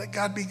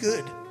God be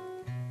good.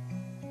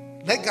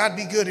 Let God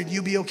be good and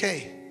you be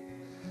okay.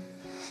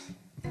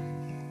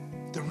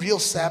 The real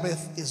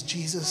Sabbath is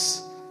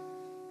Jesus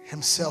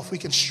himself. We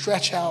can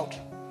stretch out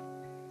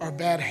our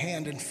bad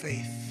hand in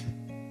faith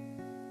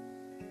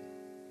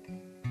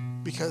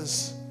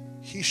because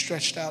he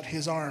stretched out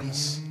his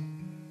arms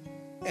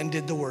and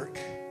did the work.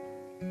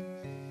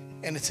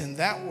 And it's in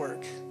that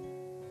work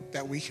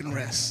that we can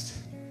rest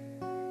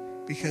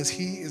because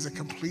he is a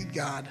complete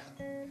God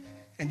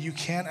and you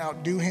can't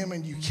outdo him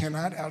and you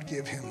cannot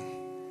outgive him.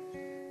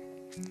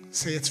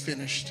 Say it's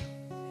finished.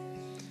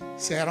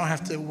 Say I don't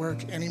have to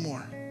work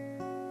anymore.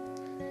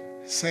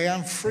 Say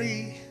I'm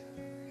free.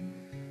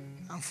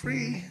 I'm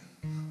free.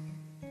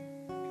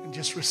 And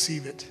just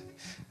receive it.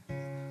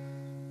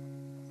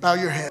 Bow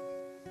your head.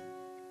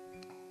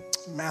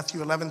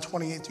 Matthew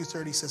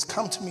 11:28-30 says,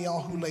 come to me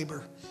all who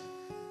labor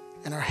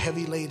and are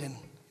heavy laden,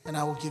 and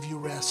I will give you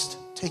rest.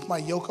 Take my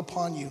yoke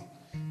upon you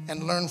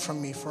and learn from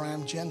me, for I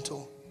am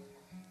gentle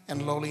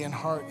and lowly in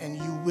heart, and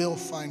you will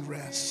find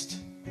rest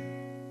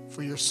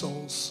for your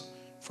souls.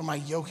 For my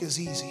yoke is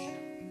easy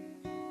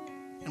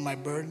and my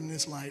burden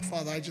is light.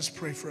 Father, I just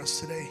pray for us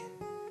today.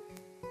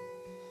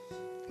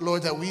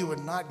 Lord, that we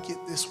would not get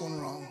this one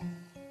wrong.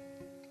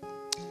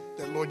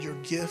 That, Lord, your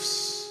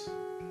gifts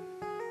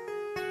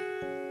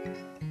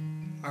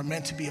are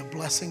meant to be a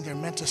blessing. They're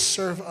meant to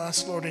serve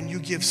us, Lord, and you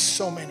give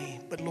so many.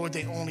 But, Lord,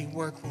 they only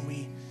work when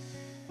we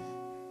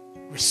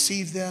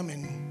receive them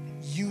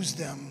and use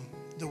them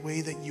the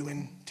way that you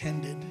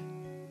intended.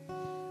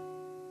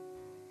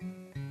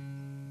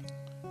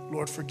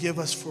 Lord, forgive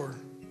us for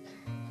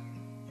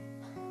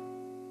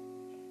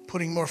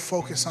putting more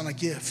focus on a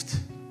gift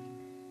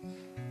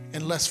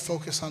and less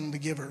focus on the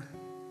giver.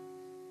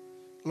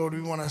 Lord,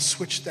 we want to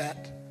switch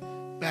that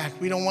back.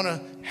 We don't want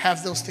to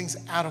have those things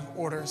out of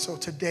order. So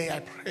today I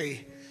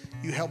pray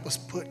you help us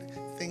put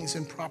things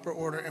in proper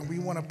order, and we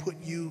want to put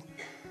you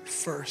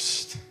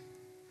first.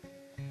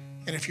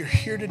 And if you're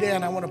here today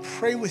and I want to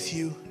pray with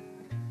you,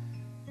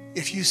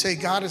 if you say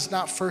God is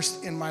not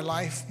first in my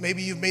life,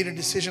 maybe you've made a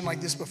decision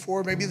like this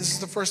before. Maybe this is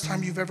the first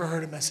time you've ever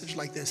heard a message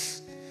like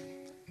this.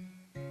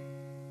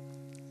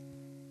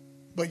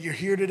 But you're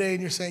here today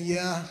and you're saying,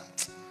 yeah,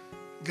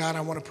 God,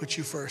 I want to put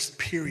you first,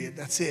 period.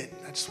 That's it.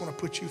 I just want to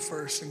put you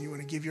first, and you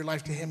want to give your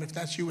life to him. If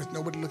that's you with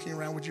nobody looking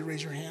around, would you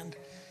raise your hand?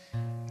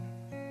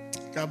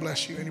 God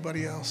bless you.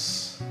 Anybody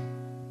else?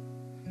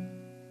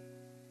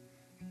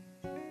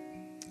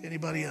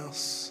 Anybody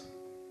else?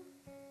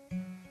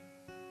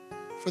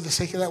 For the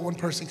sake of that one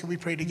person, can we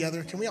pray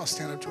together? Can we all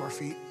stand up to our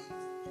feet?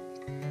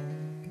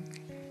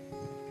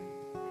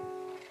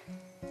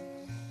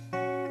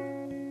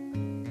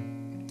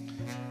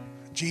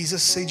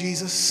 Jesus, say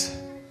Jesus.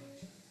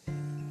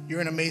 You're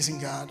an amazing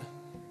God.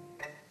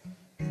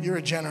 You're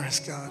a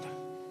generous God.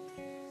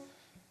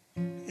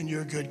 And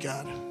you're a good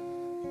God.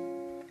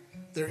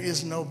 There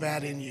is no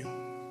bad in you.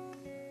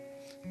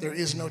 There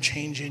is no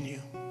change in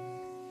you.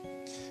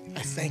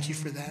 I thank you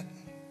for that.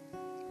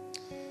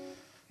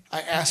 I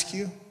ask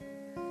you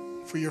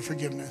for your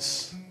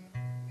forgiveness.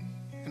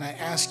 And I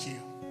ask you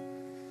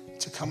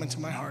to come into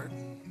my heart.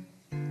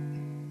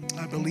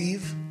 I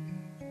believe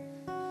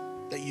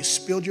that you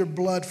spilled your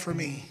blood for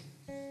me,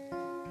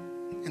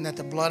 and that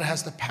the blood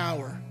has the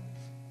power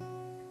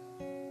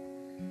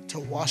to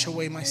wash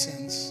away my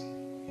sins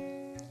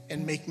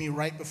and make me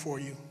right before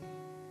you.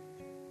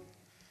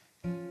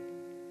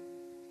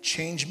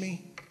 Change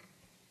me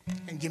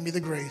and give me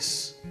the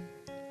grace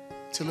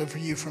to live for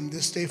you from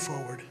this day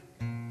forward.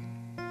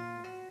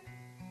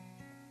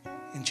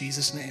 In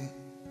Jesus' name,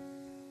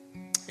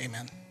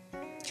 amen.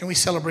 Can we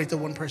celebrate the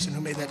one person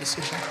who made that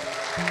decision?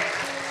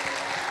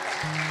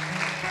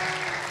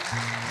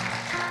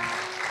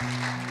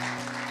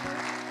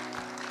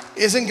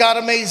 Isn't God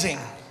amazing?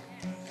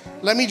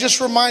 Let me just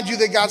remind you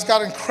that God's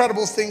got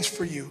incredible things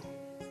for you.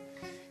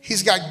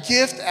 He's got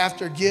gift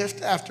after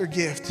gift after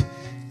gift,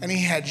 and he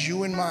had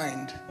you in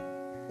mind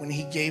when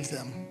he gave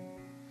them.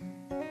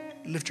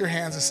 Lift your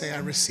hands and say, I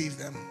receive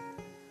them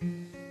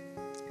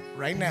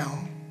right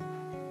now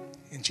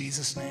in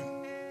Jesus'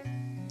 name.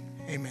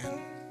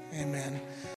 Amen. Amen.